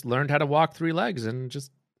years. He just learned how to walk 3 legs, and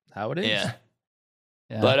just how it is.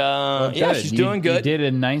 Yeah. But she's doing good. You did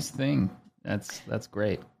a nice thing. That's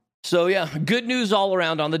great. So, good news all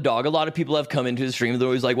around on the dog. A lot of people have come into the stream. They're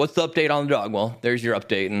always like, what's the update on the dog? Well, there's your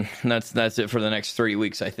update, and that's it for the next 3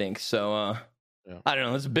 weeks, I think. So, I don't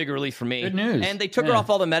know. It's a big relief for me. Good news. And they took her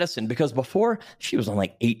off all the medicine, because before she was on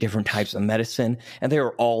like 8 different types of medicine, and they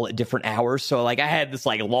were all at different hours. So, like, I had this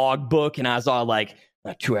like log book, and I was all like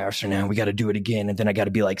 2 hours from now, we got to do it again. And then I got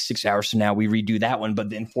to be like 6 hours from now, we redo that one.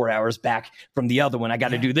 But then 4 hours back from the other one, I got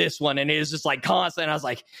to do this one. And it was just like constant. I was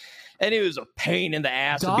like... And it was a pain in the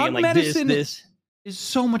ass of being like this is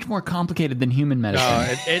so much more complicated than human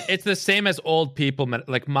medicine. It's the same as old people.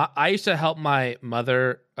 Like I used to help my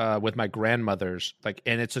mother with my grandmothers,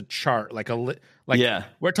 and it's a chart,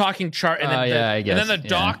 we're talking chart, and then the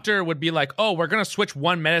doctor would be like, "Oh, we're gonna switch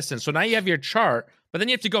one medicine, so now you have your chart, but then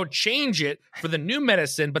you have to go change it for the new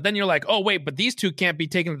medicine, but then you're like, oh wait, but these two can't be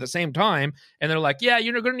taken at the same time," and they're like, "Yeah,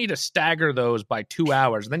 you're gonna need to stagger those by 2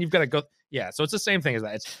 hours, and then you've got to go." Yeah, so it's the same thing as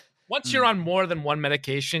that. It's once you're on more than one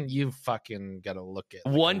medication, you fucking got to look at.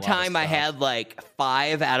 One time I had like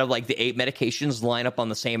 5 out of like the 8 medications line up on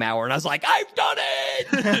the same hour, and I was like, I've done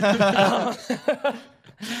it!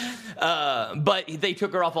 But they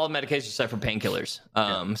took her off all the medications except for painkillers.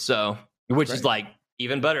 Which is like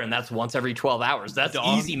even better, and that's once every 12 hours. That's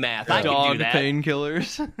easy math. I can do that.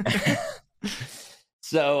 Painkillers.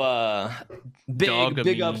 So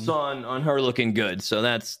big ups on her looking good. So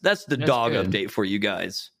that's the dog update for you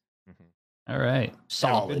guys. All right.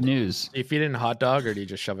 Solid. Good news. Do you feed it in a hot dog, or do you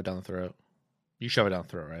just shove it down the throat? You shove it down the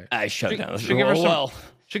throat, right? I shove it down the throat.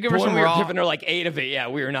 Should give her some we raw. were giving her like 8 of it. Yeah,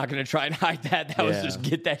 we were not going to try and hide that. That was just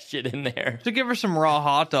get that shit in there. Should give her some raw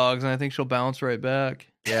hot dogs, and I think she'll bounce right back.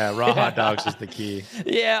 Yeah, raw hot dogs is the key.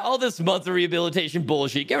 Yeah, all this month of rehabilitation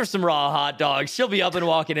bullshit. Give her some raw hot dogs. She'll be up and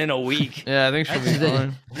walking in a week. Yeah, I think she'll be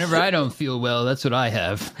fine. Whenever I don't feel well, that's what I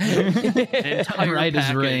have. Entire right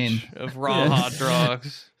as rain of raw hot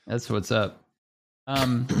dogs. That's what's up.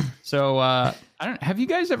 So I don't. Have you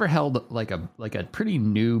guys ever held like a pretty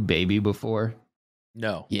new baby before?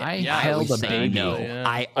 No. Yeah, I held a baby. No. Yeah.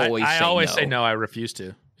 I always say no. I refuse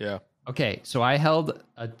to. Yeah. Okay, so I held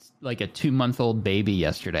a 2-month-old baby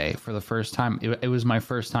yesterday for the first time. It was my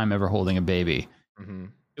first time ever holding a baby. Mm-hmm.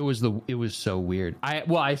 It was so weird.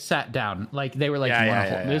 I sat down. Like they were like,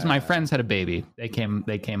 my friends had a baby. They came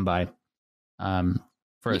by.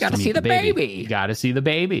 First, you got to see the baby. You got to see the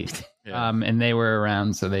baby. Yeah. And they were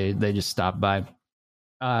around, so they just stopped by.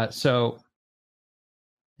 So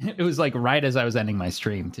it was like right as I was ending my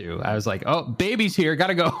stream too. I was like, "Oh, baby's here,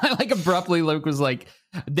 gotta go." Like abruptly, Luke was like,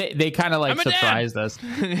 "They kind of like surprised us."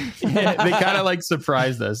 Yeah, they kind of like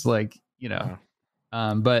surprised us, like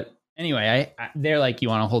But anyway, they're like, "You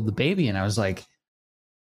want to hold the baby?" And I was like,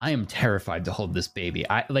 "I am terrified to hold this baby.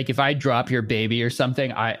 If I drop your baby or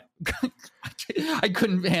something, I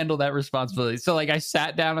couldn't handle that responsibility." So like I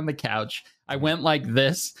sat down on the couch, I went like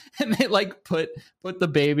this, and they like put the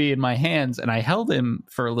baby in my hands, and I held him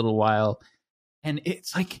for a little while, and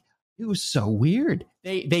it's like it was so weird.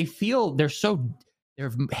 They're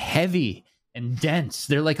heavy and dense.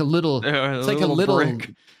 They're like a little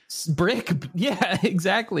brick. Yeah,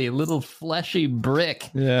 exactly. A little fleshy brick.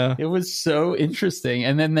 Yeah. It was so interesting.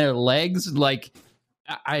 And then their legs, like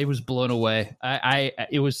I was blown away.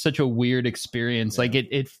 It was such a weird experience. Yeah. Like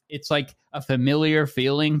it's like a familiar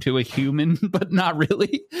feeling to a human, but not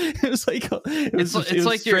really. It was like It's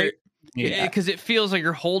like you're because it feels like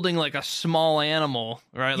you're holding like a small animal,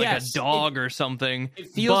 right? Like Yes, a dog or something. It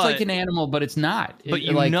feels like an animal, but it's not. But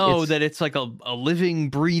you know that it's like a living,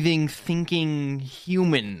 breathing, thinking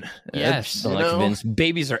human. Yes, Like Vince,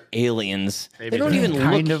 babies are aliens. Babies They don't are even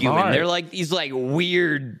kind look of human. are. They're like these like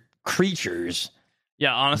weird creatures.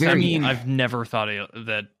 Yeah, honestly, I I mean- mean, I've never thought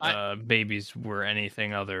that babies were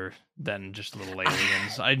anything other than just little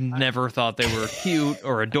aliens. I never thought they were cute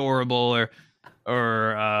or adorable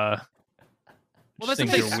or Well, that's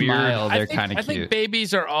think the they're thing. weird. Smile, they're I kind of think cute.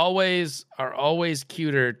 babies are always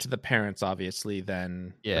cuter to the parents, obviously,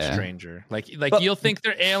 than a Yeah. stranger. Like But- you'll think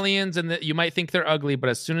they're aliens, and you might think they're ugly, but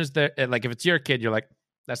as soon as they're like, if it's your kid, you're like,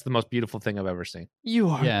 that's the most beautiful thing I've ever seen. you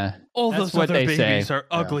are. Yeah, All That's those what other they babies say. are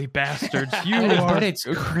ugly bastards. You But are it's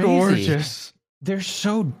crazy. gorgeous. They're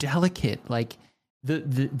so delicate. Like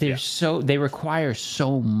they require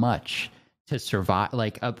so much to survive.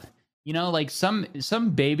 Like like some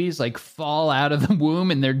babies like fall out of the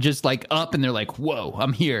womb and they're just like up and they're like, whoa,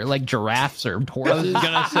 I'm here. Like giraffes or horses.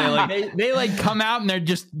 Gonna say like they like come out and they're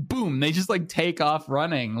just boom. They just like take off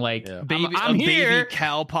running. Like Yeah. I'm here. baby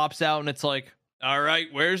cow pops out and it's like, all right,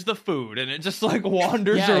 where's the food? And it just like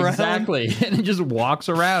wanders Yeah, around. exactly. And it just walks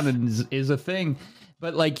around and is a thing.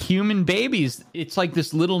 But like human babies, it's like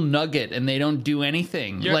this little nugget, and they don't do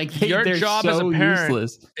anything. Your- like your they're job as a so parent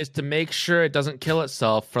useless. Is to make sure it doesn't kill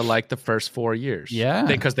itself for like the first 4 years. Yeah.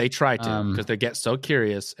 because they try to, Um, because they get so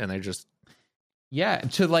curious and they just Yeah,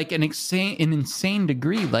 to like an insane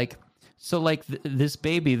degree. Like so, like this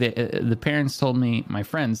baby, the parents told me, my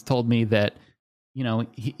friends told me that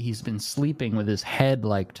he's been sleeping with his head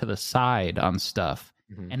like to the side on stuff.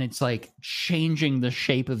 And it's like changing the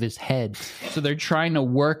shape of his head. So they're trying to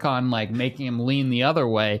work on like making him lean the other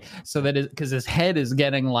way so that because his head is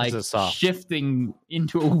getting like This is soft. shifting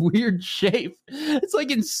into a weird shape. It's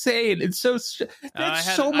like insane. It's so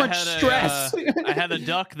that's so much stress. I had a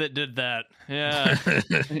duck that did that. Yeah.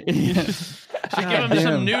 Yeah. Should give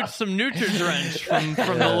him some Nutri-Drench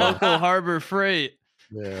from the local Harbor Freight.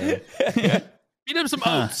 feed them some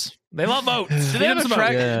oats. They love oats. Do Feed they have them a some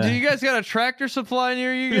tractor? Yeah. Do you guys got a tractor supply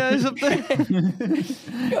near you guys up there?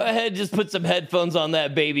 Go ahead, just put some headphones on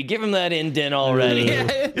that baby. Give him that indent already.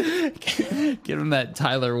 Give him that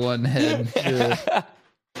Tyler One head.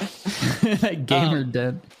 That gamer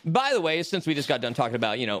dead. By the way, since we just got done talking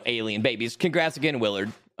about alien babies, congrats again,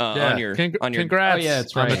 Willard, on your congrats. Oh, yeah,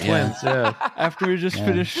 that's on the right, yeah. twins. Yeah. After we just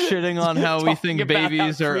finished shitting on how we think Talking about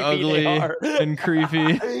babies how are creepy ugly they are. and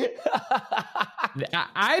creepy.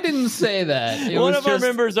 I didn't say that. It One was of our just-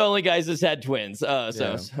 members only guys has had twins.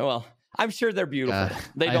 Yeah. Well, I'm sure they're beautiful.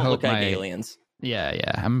 They I don't look hope like my- aliens. Yeah.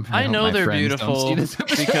 I hope know my they're friends don't beautiful see this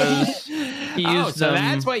episode. because he Oh, used so them.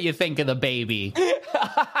 that's what you think of the baby.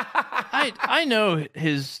 I know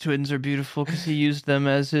his twins are beautiful because he used them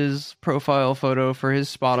as his profile photo for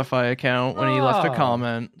his Spotify account when he left a Oh.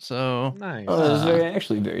 comment. So Nice. that's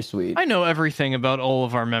actually very sweet. I know everything about all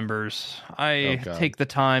of our members. I Oh, God. take the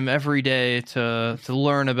time every day to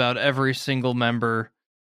learn about every single member.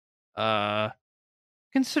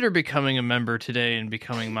 Consider becoming a member today and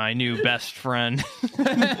becoming my new best friend.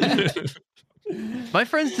 My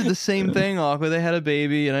friends did the same thing, Aqua. They had a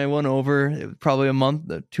baby, and I went over. It was probably a month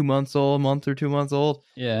or 2 months old.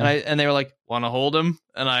 Yeah. And they were like, "Want to hold him?"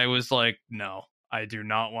 And I was like, "No, I do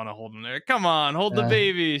not want to hold him." They're like, "Come on, hold the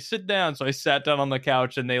baby. Sit down." So I sat down on the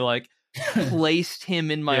couch, and they like placed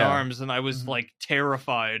him in my Yeah. arms, and I was like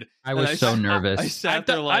terrified. I was And so I nervous. sat I've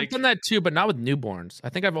there done, like, I've done that too, but not with newborns. I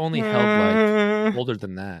think I've only held like older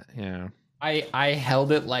than that. Yeah. I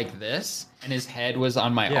held it like this, and his head was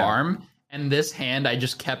on my Yeah. arm, and this hand I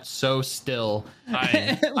just kept so still.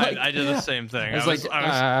 I did the same thing. I was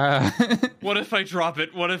like, what if I drop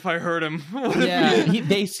it? What if I hurt him? What if yeah,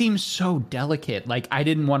 they seem so delicate. Like I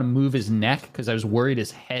didn't want to move his neck because I was worried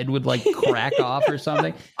his head would like crack off or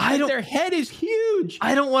something. Their head is huge.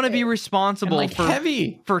 I don't want to be And responsible like for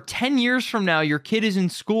heavy. for 10 years from now. Your kid is in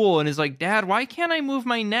school and is like, "Dad, why can't I move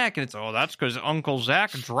my neck?" And it's, "Oh, that's because Uncle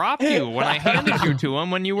Zach dropped you when I handed you to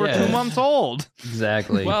him when you were Yeah. 2 months old."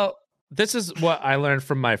 Exactly. Well, this is what I learned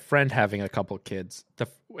from my friend having a couple kids.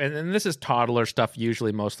 And this is toddler stuff,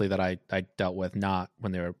 usually mostly that I dealt with, not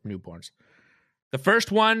when they were newborns. The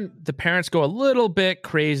first one, the parents go a little bit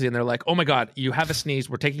crazy and they're like, "Oh my God, you have a sneeze.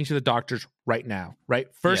 We're taking you to the doctors right now." Right?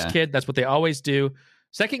 First Yeah. kid, that's what they always do.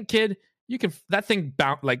 Second kid, that thing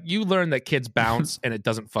bounce. Like you learn that kids bounce and it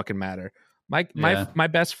doesn't fucking matter. My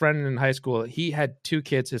best friend in high school, he had 2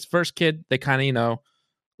 kids. His first kid, they kind of,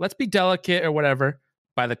 let's be delicate or whatever.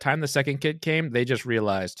 by the time the second kid came, they just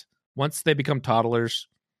realized once they become toddlers,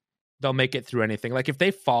 they'll make it through anything. Like if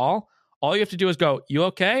they fall, all you have to do is go, "You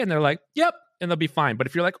okay?" And they're like, "Yep." And they'll be fine. But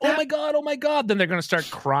if you're like, oh my God, then they're going to start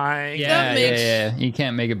crying. Yeah. You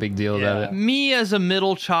can't make a big deal about it. Me as a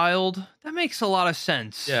middle child, that makes a lot of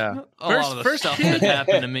sense. Yeah. A lot of the stuff that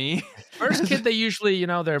happened to me. First kid, they usually,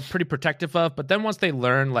 they're pretty protective of. But then once they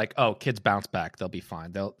learn, like, oh, kids bounce back, they'll be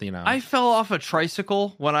fine. They'll, I fell off a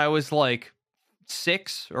tricycle when I was like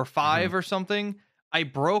 6 or 5 or something. I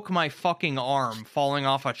broke my fucking arm falling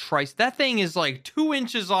off a tricycle. That thing is like 2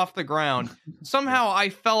 inches off the ground. Somehow I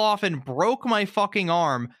fell off and broke my fucking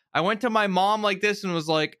arm. I went to my mom like this and was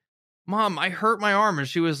like, "Mom, I hurt my arm." And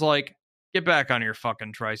she was like, "Get back on your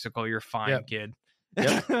fucking tricycle. You're fine, kid."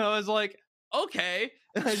 I was like, "Okay."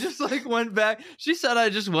 And I just like went back. She said I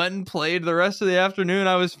just went and played the rest of the afternoon.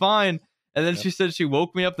 I was fine. And then she said she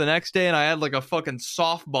woke me up the next day and I had like a fucking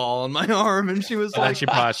softball on my arm. And she was like, she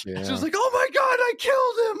bought you, she was like, "Oh my God, I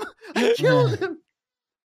killed him.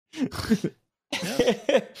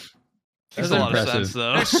 That's a lot of sense,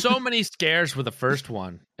 though. There's so many scares with the first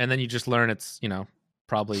one. And then you just learn it's,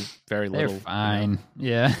 probably very little. They're fine.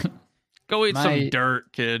 Yeah. Go eat some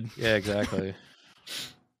dirt, kid. Yeah, exactly.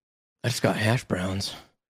 I just got hash browns.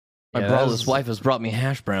 My brother's wife has brought me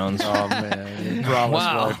hash browns. Oh man!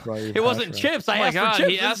 Wow! It wasn't chips. I asked for chips.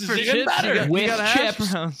 He asked for chips. Better. With you got hash chips.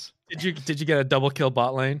 browns. Did you get a double kill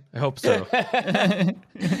bot lane? I hope so.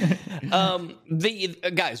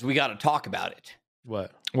 Guys, we got to talk about it.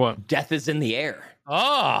 What? Death is in the air.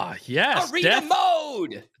 Oh yes, Arena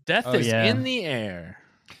mode. Death is in the air.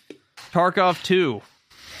 Tarkov 2.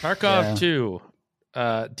 Tarkov 2.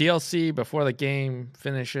 DLC before the game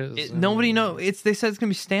finishes. Nobody knows. They said it's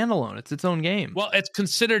gonna be standalone. It's its own game. Well, it's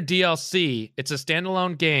considered DLC. It's a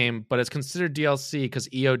standalone game, but it's considered DLC because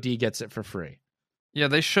EOD gets it for free. Yeah,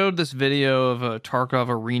 they showed this video of a Tarkov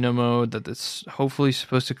arena mode that is hopefully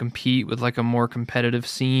supposed to compete with like a more competitive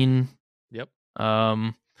scene. Yep.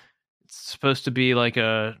 It's supposed to be like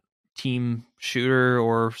a team shooter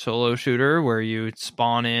or solo shooter where you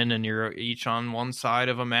spawn in and you're each on one side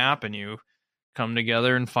of a map and you come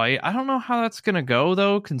together and fight. I don't know how that's gonna go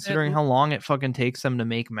though, considering how long it fucking takes them to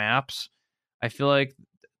make maps. I feel like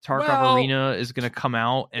Tarkov Arena is gonna come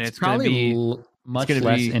out and it's gonna be much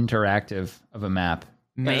less interactive of a map.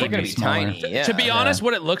 It's gonna be tiny. Yeah. To be honest,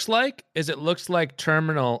 what it looks like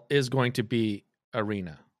Terminal is going to be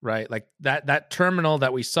Arena, right? Like that Terminal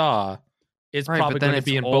that we saw is probably going to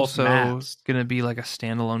be in both maps. Going to be like a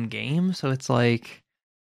standalone game, so it's like.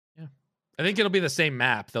 I think it'll be the same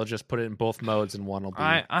map. They'll just put it in both modes, and one will be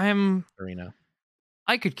I'm Arena.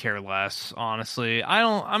 I could care less, honestly.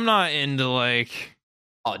 I'm not into like.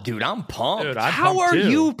 Oh, dude, I'm pumped. Dude, how are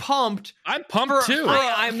you pumped? I'm pumped too.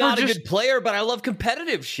 I'm not a good player, but I love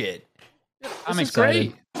competitive shit. I'm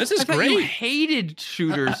excited. This is I thought great. You hated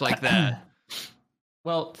shooters like that.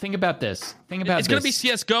 Well, think about this. It's going to be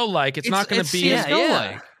CS:GO like. It's not going to be CS:GO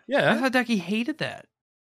like. Yeah. I thought Decky hated that.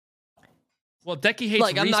 Well, Decky hates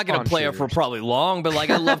I'm not going to play it for shooters. probably long, but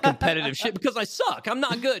I love competitive shit because I suck. I'm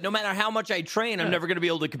not good. No matter how much I train, I'm never going to be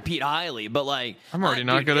able to compete highly. But I'm already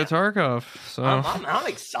not good at Tarkov, so I'm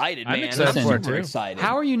excited, man. excited I'm for it, super too. excited.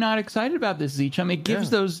 How are you not excited about this, Zeechum? It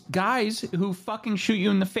gives those guys who fucking shoot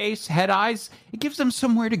you in the face, head eyes, it gives them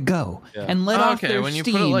somewhere to go and let off their when you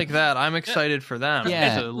steam. put it like that, I'm excited for them.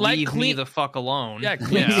 Yeah. To leave me the fuck alone. Yeah,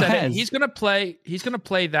 Clean said it. Yes. He's gonna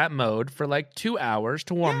play that mode for 2 hours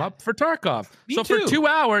to warm up for Tarkov. Me for too. 2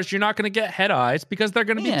 hours, you're not gonna get head eyes because they're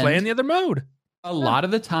gonna be And- playing the other mode. A lot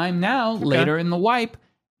of the time now, later in the wipe,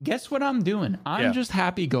 guess what I'm doing? I'm just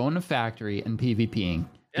happy going to factory and PvPing.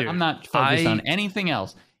 Dude, I'm not focused on anything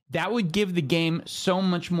else. That would give the game so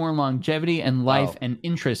much more longevity and life and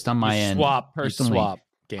interest on my end. Personally. Swap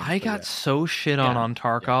games. I got so shit on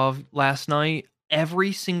Tarkov last night.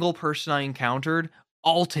 Every single person I encountered,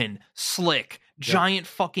 Alton, Slick, giant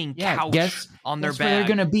fucking couch on their That's where back. they're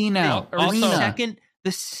gonna be now. Also,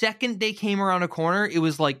 the second they came around a corner, it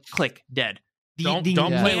was like click, dead. Don't play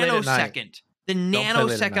late at night. The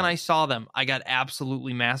nanosecond I saw them, I got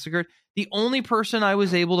absolutely massacred. The only person I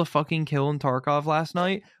was able to fucking kill in Tarkov last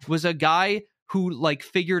night was a guy who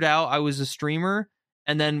figured out I was a streamer,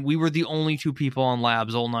 and then we were the only 2 people on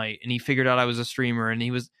labs all night, and he figured out I was a streamer, and he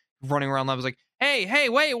was running around labs like, hey,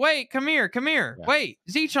 wait, come here, Yeah. wait,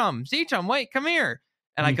 Zeechum, wait, come here.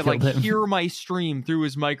 And I could killed him. hear my stream through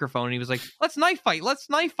his microphone, and he was like, let's knife fight,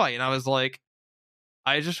 and I was like,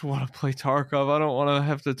 I just want to play Tarkov. I don't want to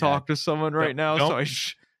have to talk to someone right now. So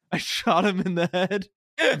I shot him in the head.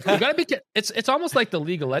 You gotta be. It's almost like the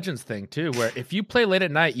League of Legends thing too, where if you play late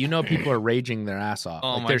at night, you know people are raging their ass off.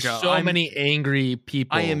 Oh like, my there's God. so many angry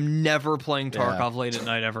people. I am never playing Tarkov late at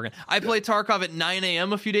night ever again. I played Tarkov at 9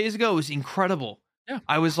 a.m. a few days ago. It was incredible. Yeah.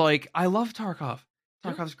 I was like, I love Tarkov.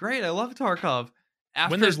 Tarkov's great. I love Tarkov.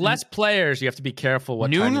 After when there's less players, you have to be careful what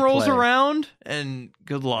noon time you rolls play. around, and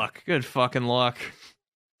good luck. Good fucking luck.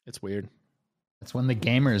 It's weird. That's when the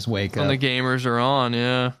gamers wake When up. the gamers are on,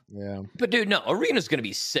 yeah. Yeah. But dude, no, Arena's gonna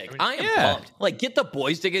be sick. I am pumped. Like, get the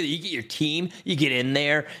boys together. You get your team. You get in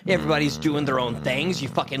there. Everybody's doing their own things. You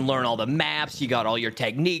fucking learn all the maps. You got all your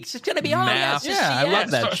techniques. It's gonna be on. Maps. Yeah, I love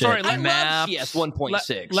that shit. Sorry, I Maps. love CS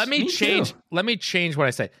 1.6. Let me Me change. too. Let me change what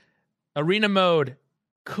I say. Arena mode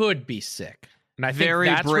could be sick, and I think Very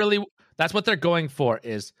that's what they're going for.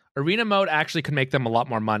 Is arena mode actually could make them a lot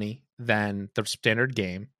more money than the standard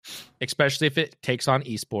game, especially if it takes on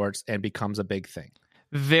esports and becomes a big thing.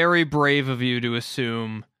 Very brave of you to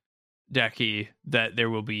assume, Decky, that there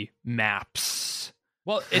will be maps.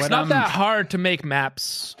 Well, it's When not I'm- that hard to make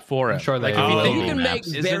maps for I'm it. sure they Like, if will. you You think, Google can Maps,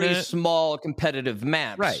 make isn't very it? small competitive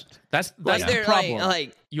maps. right, that's Like, the they're problem.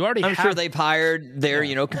 like you already I'm have. sure they've hired their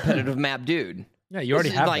competitive map dude. Yeah, you already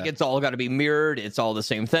This is have like that. it's all got to be mirrored. It's all the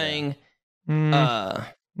same thing.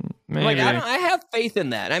 Maybe. Like I have faith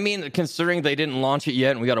in that. I mean, considering they didn't launch it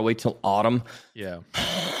yet, and we got to wait till autumn. Yeah.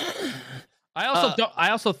 I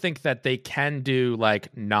also think that they can do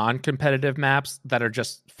like non-competitive maps that are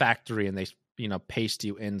just factory and they paste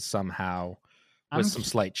you in somehow with some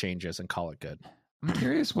slight changes and call it good. I'm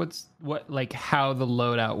curious how the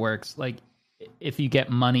loadout works. Like if you get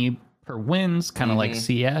money per wins, kind of like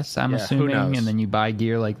CS, I'm Yeah, who assuming, knows? and then you buy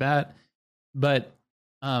gear like that. But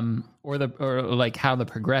or like how the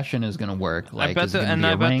progression is going to work. Like, I is it gonna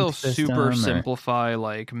be a bet they'll ranked system, super or- simplify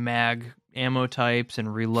like mag ammo types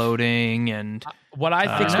and reloading and What I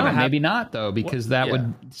I think's don't going know, to happen. maybe not though, because that yeah,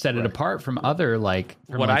 would set it apart from other like.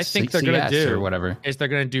 From What like I think they're gonna CS do or whatever. is they're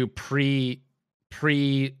going to do pre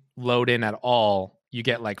load in at all. You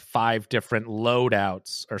get like 5 different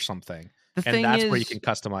loadouts or something. the And thing that's is, where you can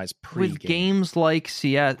customize pre-game. with games like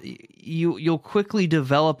CS, you'll quickly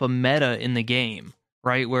develop a meta in the game,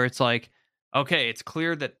 right? Where it's like, okay, it's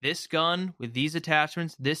clear that this gun with these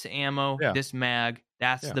attachments, this ammo, Yeah. this mag,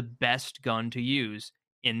 that's Yeah. the best gun to use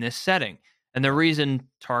in this setting. And the reason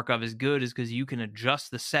Tarkov is good is because you can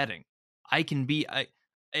adjust the setting. I can be,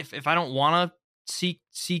 if I don't want to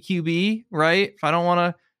CQB, right? If I don't want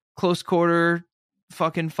to close quarter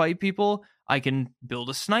fucking fight people, I can build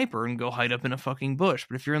a sniper and go hide up in a fucking bush.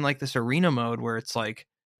 But if you're in like this arena mode where it's like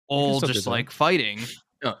all still do just that. like fighting,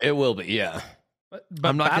 No, it will be. Yeah. But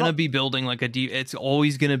I'm not Battle- going to be building like it's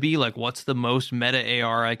always going to be like, what's the most meta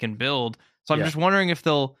AR I can build? So I'm Yeah. just wondering if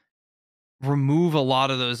they'll remove a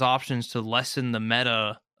lot of those options to lessen the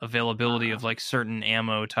meta availability of like certain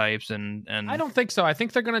ammo types and I don't think so. I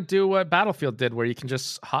think they're going to do what Battlefield did, where you can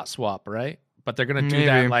just hot swap, right? But they're going to do Maybe.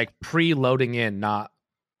 that like pre-loading in,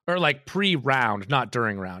 or like pre-round, not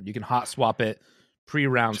during round. You can hot swap it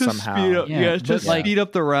pre-round somehow. Speed up, Yeah, just but, like- speed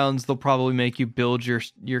up the rounds. They'll probably make you build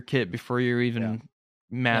your kit before you're even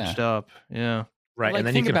matched up. Yeah. Right, Like, and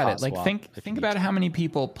then think you can about hot it. Like swap think if you need about to. how many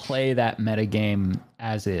people play that meta game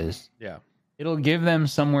as is. Yeah. It'll give them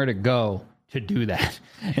somewhere to go to do that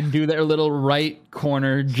and do their little right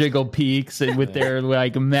corner jiggle peeks and with their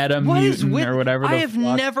like meta What is mutant with, or whatever. I the have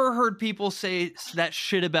fuck. never heard people say that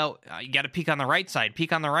shit about you got to peek on the right side,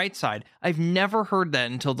 peek on the right side. I've never heard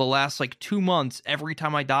that until the last like 2 months. Every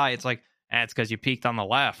time I die, it's like, it's because you peeked on the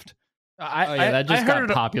left. That just I got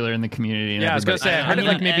heard it. popular in the community. And Yeah, I was gonna everybody- say, I heard it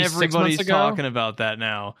like maybe 6 months everybody's ago. talking about that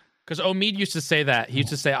now. Because Omid used to say that. He used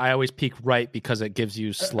to say, I always peek right because it gives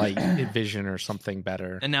you slight vision or something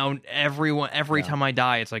better. And now every time I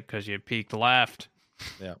die, it's like because you peeked left.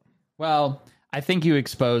 Yeah. Well, I think you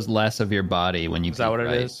expose less of your body when you. Is that peek what it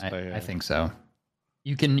right. is? I think so.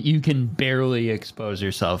 You can barely expose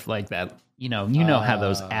yourself like that. You know how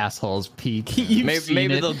those assholes peek. You've seen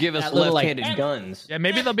Maybe it. they'll give us That little, like, left-handed guns. Yeah,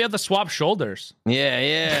 maybe they'll be able to swap shoulders.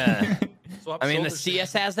 Yeah. Swap I mean, the shoulders.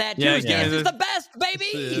 CS has that too. Yeah, CS yeah. is the best,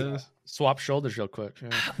 baby. Swap shoulders real quick. Yeah.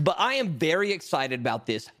 But I am very excited about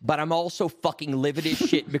this, but I'm also fucking livid as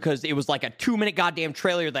shit because it was like a 2-minute goddamn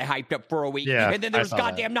trailer they hyped up for a week. Yeah, and then there I was saw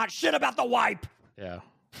that. goddamn not shit about the wipe. Yeah.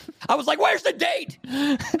 I was like, where's the date?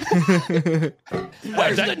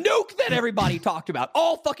 Where's the nuke that everybody talked about?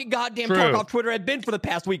 All fucking goddamn True. talk off Twitter had been for the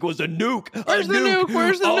past week was a nuke. Where's the nuke?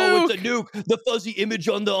 Where's the oh, nuke? it's a nuke. The fuzzy image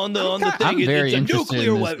on the thing. I'm very it's a interested nuclear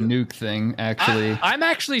in this weapon. nuke thing. Actually, I'm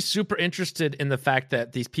actually super interested in the fact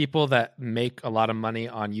that these people that make a lot of money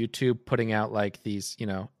on YouTube putting out like these,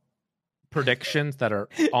 predictions that are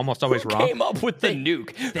almost always Who wrong. came up with the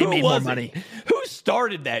nuke? They Who made more was it? money. Who Who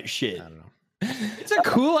started that shit? I don't know. It's a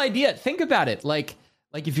cool idea. Think about it. Like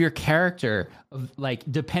if your character, like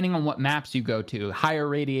depending on what maps you go to, higher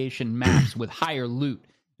radiation maps with higher loot.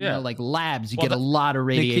 You know, like labs, you get a lot of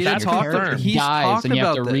radiation. That's Your character he's dies and you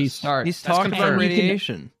have to this. restart. He's talking about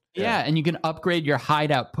radiation. Yeah, and you can upgrade your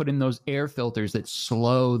hideout, put in those air filters that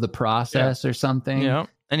slow the process or something. Yeah,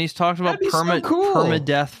 and he's talked about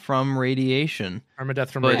permadeath from radiation. Permadeath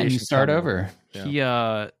from And radiation. you start over.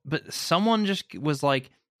 Yeah. But someone just was like,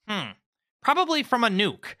 probably from a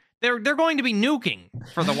nuke. They're going to be nuking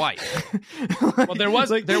for the wipe. Well, there was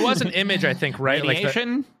an image, I think, right?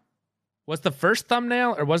 Radiation? Was the first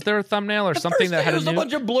thumbnail, or was there a thumbnail or something that had there was a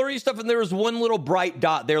bunch of blurry stuff, and there was one little bright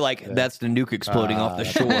dot. They're like, that's the nuke exploding off the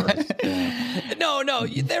shore. No,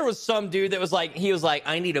 there was some dude that was like,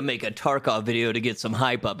 I need to make a Tarkov video to get some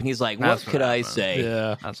hype up, and he's like, what could I say?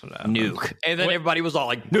 Yeah, that's what happened. Nuke, and then everybody was all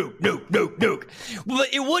like, nuke. Well,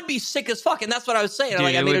 it would be sick as fuck, and that's what I was saying.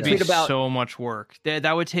 Dude, I made a tweet about so much work.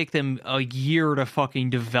 That would take them a year to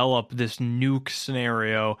fucking develop this nuke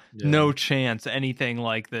scenario. Yeah. No chance anything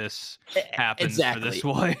like this happens for this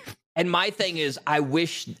wife. And my thing is, I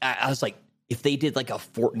wish I was like, if they did like a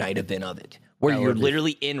Fortnite event of it, where you're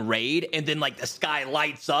literally in raid and then like the sky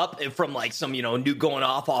lights up from like some nuke going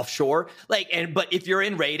off offshore, but if you're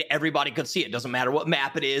in raid, everybody could see it. Doesn't matter what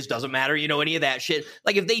map it is, doesn't matter any of that shit.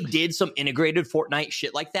 Like if they did some integrated Fortnite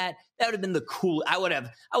shit like that, that would have been the cool. I would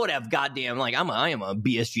have goddamn, like I am a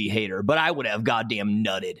BSG hater, but I would have goddamn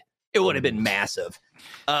nutted. It would have been massive.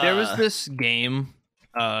 There was this game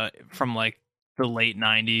from like the late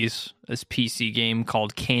 90s, this PC game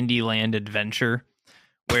called Candyland Adventure,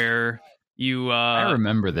 where you I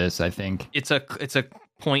remember this. I think it's a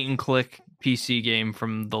point and click PC game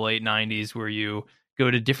from the late 90s where you go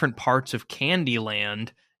to different parts of Candyland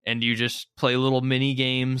and you just play little mini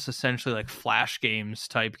games, essentially like flash games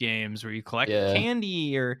type games where you collect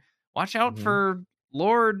candy or watch out for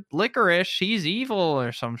Lord Licorice, he's evil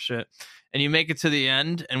or some shit. And you make it to the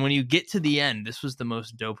end, and when you get to the end, this was the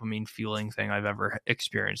most dopamine fueling thing I've ever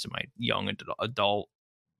experienced in my young adult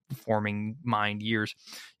forming mind years.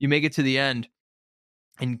 You make it to the end,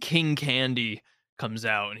 and King Candy comes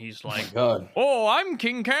out, and he's like, "Oh, I'm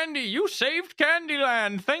King Candy. You saved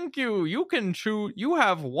Candyland. Thank you. You can choose. You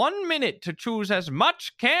have 1 minute to choose as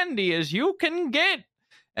much candy as you can get."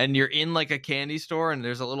 And you're in like a candy store, and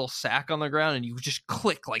there's a little sack on the ground, and you just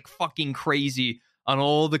click like fucking crazy on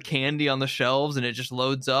all the candy on the shelves, and it just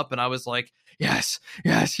loads up. And I was like, yes.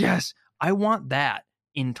 I want that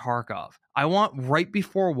in Tarkov. I want right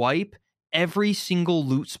before wipe, every single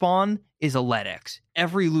loot spawn is a LEDX.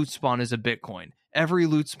 Every loot spawn is a Bitcoin. Every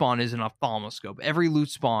loot spawn is an ophthalmoscope. Every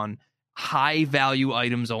loot spawn, high value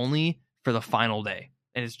items only for the final day.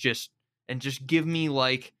 And it's just give me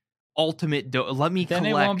like ultimate let me then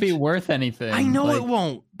collect. It won't be worth anything. I know it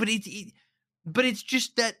won't, but it's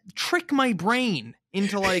just that trick my brain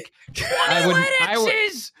into like I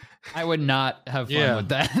would not have fun with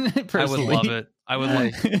that. Personally. I would love it. I would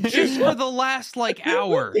like just for the last like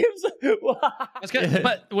hour. That's good.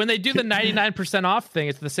 But when they do the 99% off thing,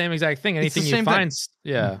 it's the same exact thing. Anything you find,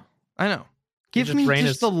 I know. Give me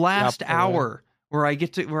just the last hour where I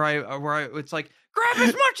get to where I it's like, grab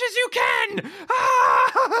as much as you can,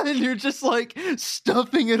 and you're just like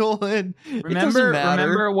stuffing it all in.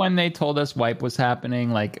 Remember when they told us wipe was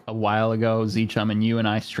happening like a while ago? Z-Chum and you and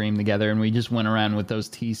I streamed together, and we just went around with those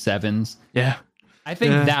T7s. Yeah, I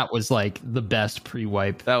think that was like the best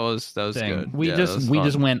pre-wipe. That was thing. Good. We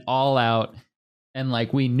just went all out, and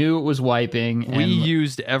like we knew it was wiping. We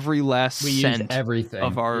used every last cent everything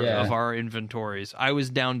of our inventories. I was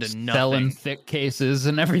down to nothing. Selling thick cases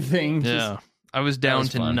and everything. Yeah. I was down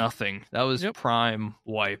to nothing. That was prime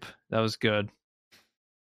wipe. That was good.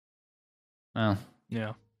 Well,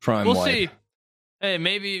 yeah. Prime we'll wipe. see. Hey,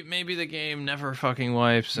 maybe the game never fucking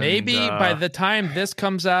wipes. Maybe by the time this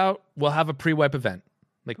comes out, we'll have a pre-wipe event.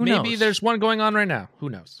 Like maybe there's one going on right now. Who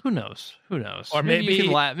knows? Or maybe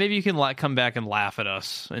you can come back and laugh at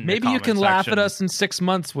us. Maybe you can laugh at us in 6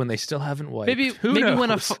 months when they still haven't wiped. Maybe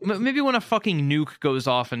when a fucking nuke goes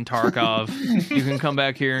off in Tarkov, you can come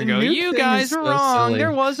back here and go, "You guys are wrong. Silly.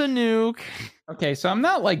 There was a nuke." Okay, so I'm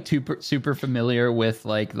not like super familiar with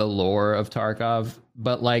like the lore of Tarkov,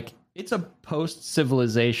 but like it's a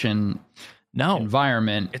post-civilization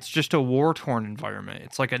environment. It's just a war-torn environment.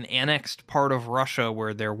 It's like an annexed part of Russia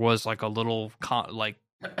where there was like a little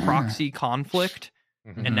proxy conflict,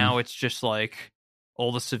 and now it's just like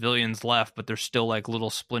all the civilians left, but there's still like little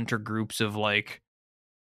splinter groups of like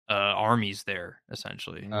armies there,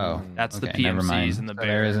 essentially. Oh, that's the PMCs and the bears.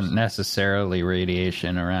 There isn't necessarily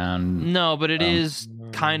radiation around. No, but it is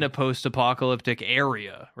kind of post-apocalyptic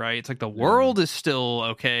area, right? It's like the world is still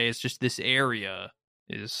okay. It's just this area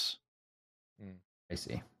is. I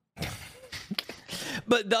see.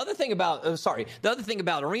 But the other thing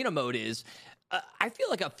about arena mode is, I feel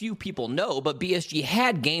like a few people know, but BSG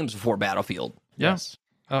had games before Battlefield. Yes.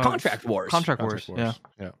 Contract Wars. Contract Wars. Yeah.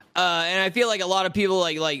 And I feel like a lot of people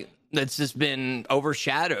like that's just been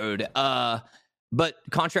overshadowed. But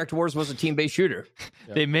Contract Wars was a team-based shooter.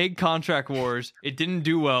 They made Contract Wars. It didn't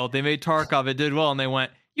do well. They made Tarkov. It did well, and they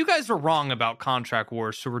went, "You guys were wrong about Contract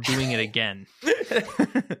Wars, so we're doing it again."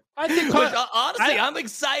 I think, honestly, I'm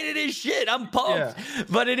excited as shit. I'm pumped. Yeah.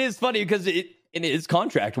 But it is funny because it is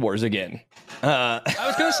Contract Wars again. I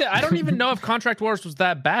was going to say, I don't even know if Contract Wars was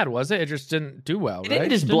that bad, was it? It just didn't do well, It didn't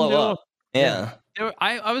just blow up. Yeah.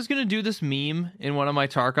 I was going to do this meme in one of my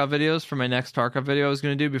Tarkov videos for my next Tarkov video I was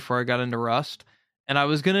going to do before I got into Rust. And I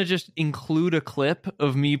was going to just include a clip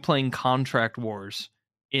of me playing Contract Wars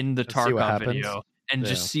in the Tarkov video and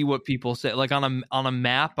just see what people say. Like on a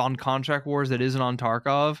map on Contract Wars that isn't on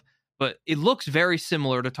Tarkov, but it looks very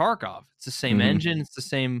similar to Tarkov. It's the same engine. It's the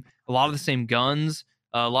same, a lot of the same guns,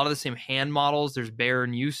 a lot of the same hand models. There's Bear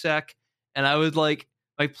and USEC. And I would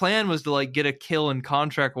my plan was to get a kill in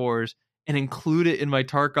Contract Wars and include it in my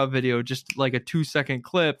Tarkov video, just like a 2-second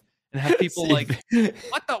clip. And have people what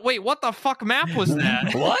the fuck map was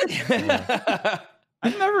that? What?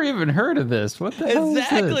 I've never even heard of this. What the hell is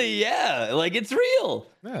this? Yeah. Like, it's real.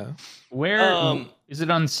 Yeah. Where is it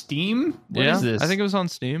on Steam? What is this? I think it was on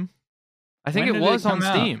Steam. I think it was on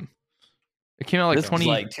Steam. It came out this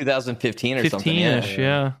 2015 or something. 15-ish,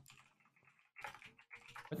 yeah.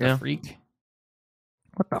 What the freak?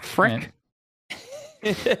 What the frick?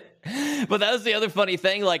 But that was the other funny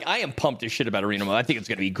thing. Like, I am pumped as shit about Arena Mode. I think it's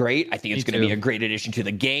going to be great. I think it's going to be a great addition to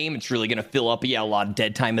the game. It's really going to fill up, a lot of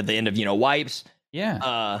dead time at the end of, wipes.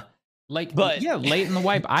 Yeah. late in the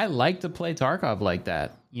wipe. I like to play Tarkov like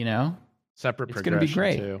that, Separate it's going to be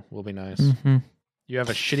great. Too. Will be nice. Mm-hmm. You have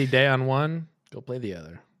a shitty day on one, go play the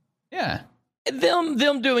other. Yeah.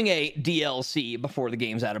 Them doing a DLC before the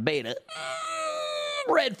game's out of beta.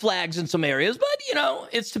 Red flags in some areas, but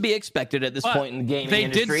it's to be expected at this point in the gaming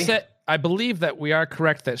industry. I believe that we are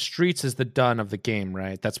correct that Streets is the done of the game,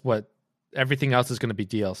 right? That's what everything else is going to be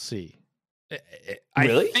DLC.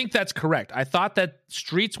 Really? I think that's correct. I thought that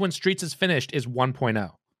Streets, when Streets is finished, is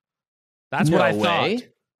 1.0. That's what I thought.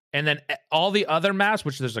 And then all the other maps,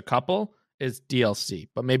 which there's a couple, is DLC.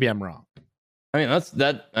 But maybe I'm wrong.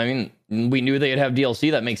 I mean, we knew they'd have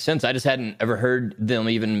DLC. That makes sense. I just hadn't ever heard them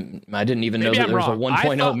even. I didn't even know that there was a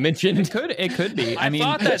 1.0 mentioned. It could be. I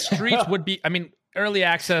thought that Streets would be. Early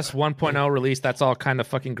access 1.0 release. That's all kind of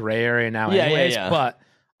fucking gray area now, anyways. Yeah. But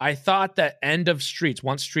I thought that end of Streets,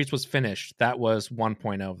 once Streets was finished, that was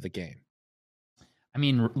 1.0 of the game. I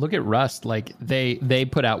mean, look at Rust. Like they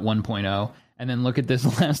put out 1.0. And then look at this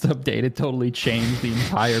last update. It totally changed the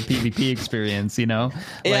entire PvP experience, Yeah,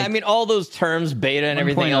 all those terms, beta and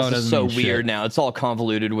everything else is so weird now. It's all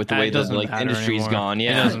convoluted with the way the industry's gone.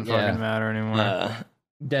 Yeah, it doesn't fucking matter anymore.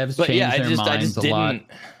 Devs changed their minds a lot.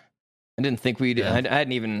 I didn't think we'd. I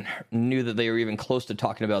hadn't even knew that they were even close to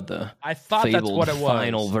talking about the. I thought that's what it was.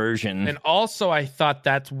 Final version. And also, I thought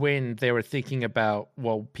that's when they were thinking about.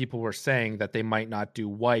 Well, people were saying that they might not do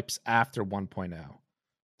wipes after 1.0.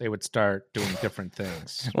 They would start doing different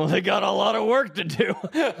things. Well, they got a lot of work to do.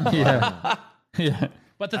 Yeah.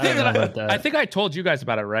 But the thing that I think I told you guys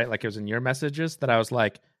about it, right? Like it was in your messages that I was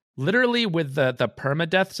like, literally with the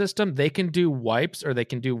permadeath system, they can do wipes or they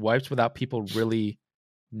can do wipes without people really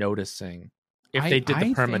noticing if they did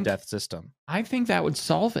the permadeath system. I think that would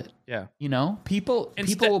solve it. Yeah. People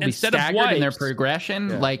will be staggered in their progression.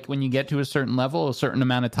 Yeah. Like when you get to a certain level, a certain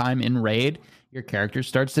amount of time in raid, your character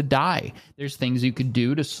starts to die. There's things you could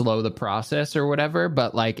do to slow the process or whatever,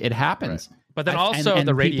 but it happens. Right. But then also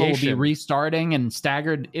the radiation. People will be restarting and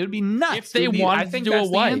staggered. It would be nuts. If they want to do a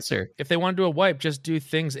wipe, if they want to do a wipe, just do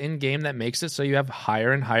things in game that makes it so you have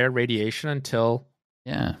higher and higher radiation until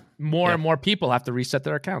more and more people have to reset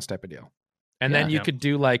their accounts type of deal. And then you could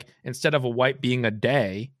do instead of a wipe being a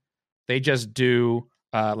day, they just do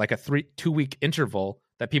a 2 week interval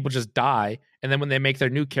that people just die, and then when they make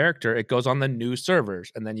their new character, it goes on the new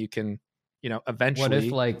servers, and then you can,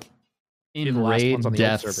 eventually. What if in raid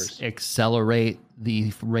deaths accelerate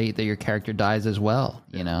the rate that your character dies as well?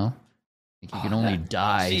 You can only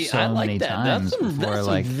die many times before that's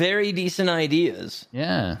some very decent ideas.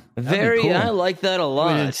 Yeah, very. Cool. I like that a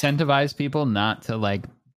lot. It would incentivize people not to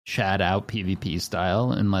chat out PvP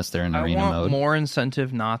style unless they're in arena mode. More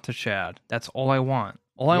incentive not to chat. That's all I want.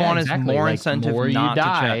 All I want exactly. is more like, incentive the more not you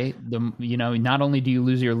die, to chat. not only do you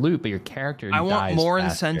lose your loot, but your character I want dies more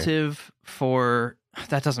faster. incentive for...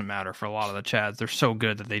 That doesn't matter for a lot of the chads. They're so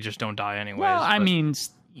good that they just don't die anyways. Well, I but mean,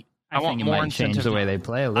 I want think it more might change incentive the way to- they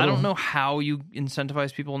play a little. I don't know how you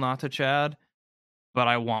incentivize people not to chad, but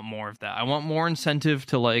I want more of that. I want more incentive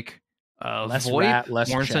to like Less VoIP, rat, less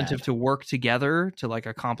more Chad. incentive to work together to like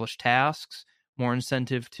accomplish tasks, more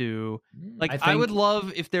incentive to like I would think-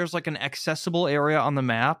 love if there's like an accessible area on the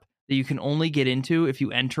map that you can only get into if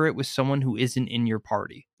you enter it with someone who isn't in your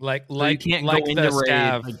party. Like you can't go like into the raid,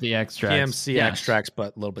 Scav Like the extracts. PMC Yes. extracts,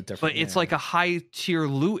 but a little bit different. But it's like a high tier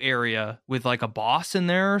loot area with like a boss in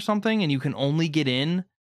there or something, and you can only get in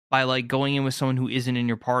by like going in with someone who isn't in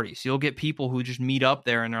your party. So you'll get people who just meet up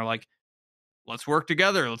there and they're like, let's work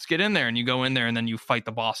together, let's get in there. And you go in there and then you fight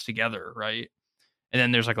the boss together, right? And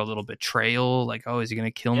then there's like a little betrayal, like, oh, is he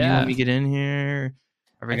gonna kill me when we get in here?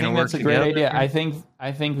 Are we I gonna think work that's a together? great idea.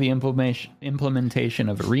 I think the implementation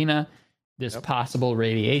of Arena, this possible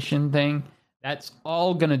radiation thing, that's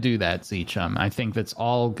all gonna do that, Zeechum. I think that's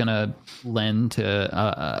all gonna lend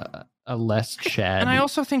to a less Chad. And I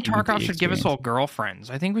also think PvP Tarkov should give us all experience. girlfriends.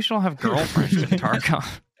 I think we should all have girlfriends in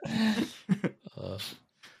Tarkov.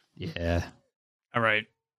 Yeah. All right,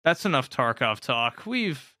 that's enough Tarkov talk.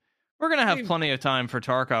 We're gonna have plenty of time for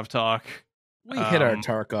Tarkov talk. we hit our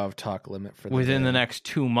Tarkov talk limit for the within day. the next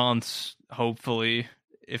 2 months, hopefully,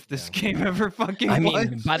 if this game ever fucking. I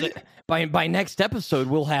mean, was. by next episode,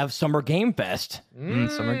 we'll have Summer Game Fest.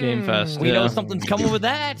 Summer Game Fest. We know yeah. something's coming with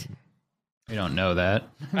that. We don't know that.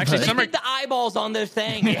 Actually, They Summer did the eyeballs on this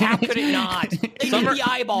thing. How could it not? They did the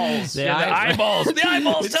eyeballs. The the eyeballs. The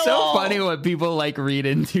eyeballs. It's tell so all. funny what people like read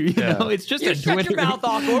into. You know, it's just You a shut Twitter. your mouth,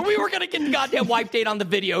 Aqua. We were gonna get the goddamn wipe date on the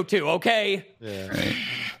video too. Okay. Right.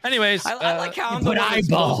 Anyways, I like how I'm the one that's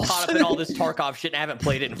most caught up in all this Tarkov shit and I haven't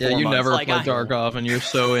played it in 4 Yeah, you months. never Like, play Tarkov, and you're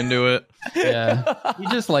so into it. Yeah, he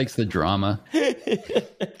just likes the drama. All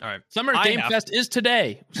right, Summer I Game have- Fest is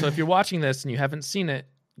today. So if you're watching this and you haven't seen it,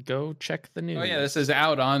 go check the news. Oh yeah, this is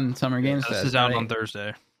out on Summer Games Fest. This is out right? on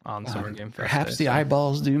Thursday on Summer Game Fest. Perhaps Day, the so-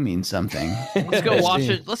 eyeballs do mean something. Let's go watch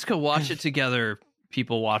it. Let's go watch it together.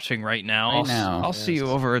 People watching right now. Right now. I'll see you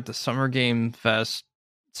over at the Summer Game Fest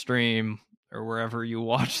stream or wherever you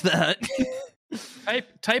watch that.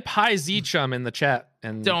 Type hi Zeechum in the chat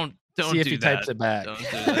and don't see if do he that. types it back. Don't do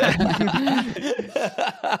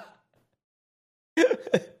that.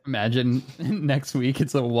 Imagine next week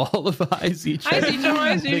it's a wall of eyes each other.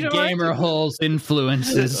 Hi, The gamer holes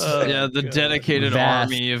influences. Yeah, the dedicated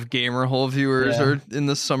Vast. army of gamer hole viewers Yeah. are in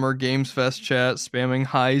the Summer Games Fest chat spamming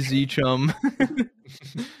hi Z-Chum.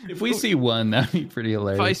 If we see one, that'd be pretty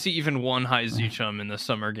hilarious. If I see even one hi Z-Chum in the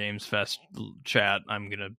Summer Games Fest chat, I'm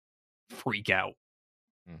gonna freak out.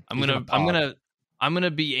 I'm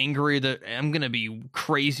gonna be angry that I'm gonna be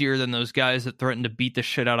crazier than those guys that threatened to beat the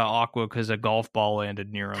shit out of Aqua because a golf ball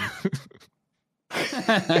landed near him.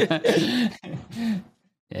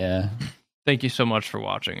 Yeah. Thank you so much for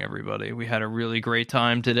watching, everybody. We had a really great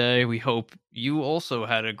time today. We hope you also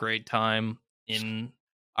had a great time in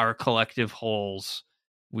our collective holes.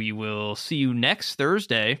 We will see you next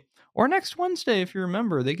Thursday or next Wednesday. If you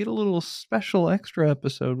remember, they get a little special extra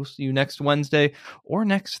episode. We'll see you next Wednesday or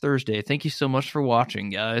next Thursday. Thank you so much for watching,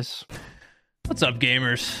 guys. What's up,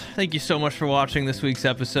 gamers? Thank you so much for watching this week's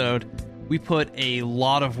episode. We put a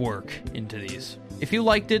lot of work into these. If you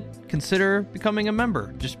liked it, consider becoming a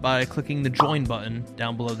member just by clicking the join button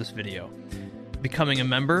down below this video. Becoming a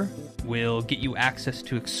member will get you access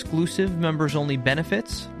to exclusive members-only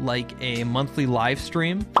benefits like a monthly live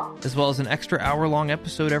stream, as well as an extra hour-long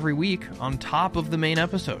episode every week on top of the main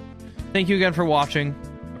episode. Thank you again for watching.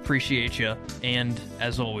 Appreciate you. And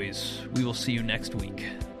as always, we will see you next week.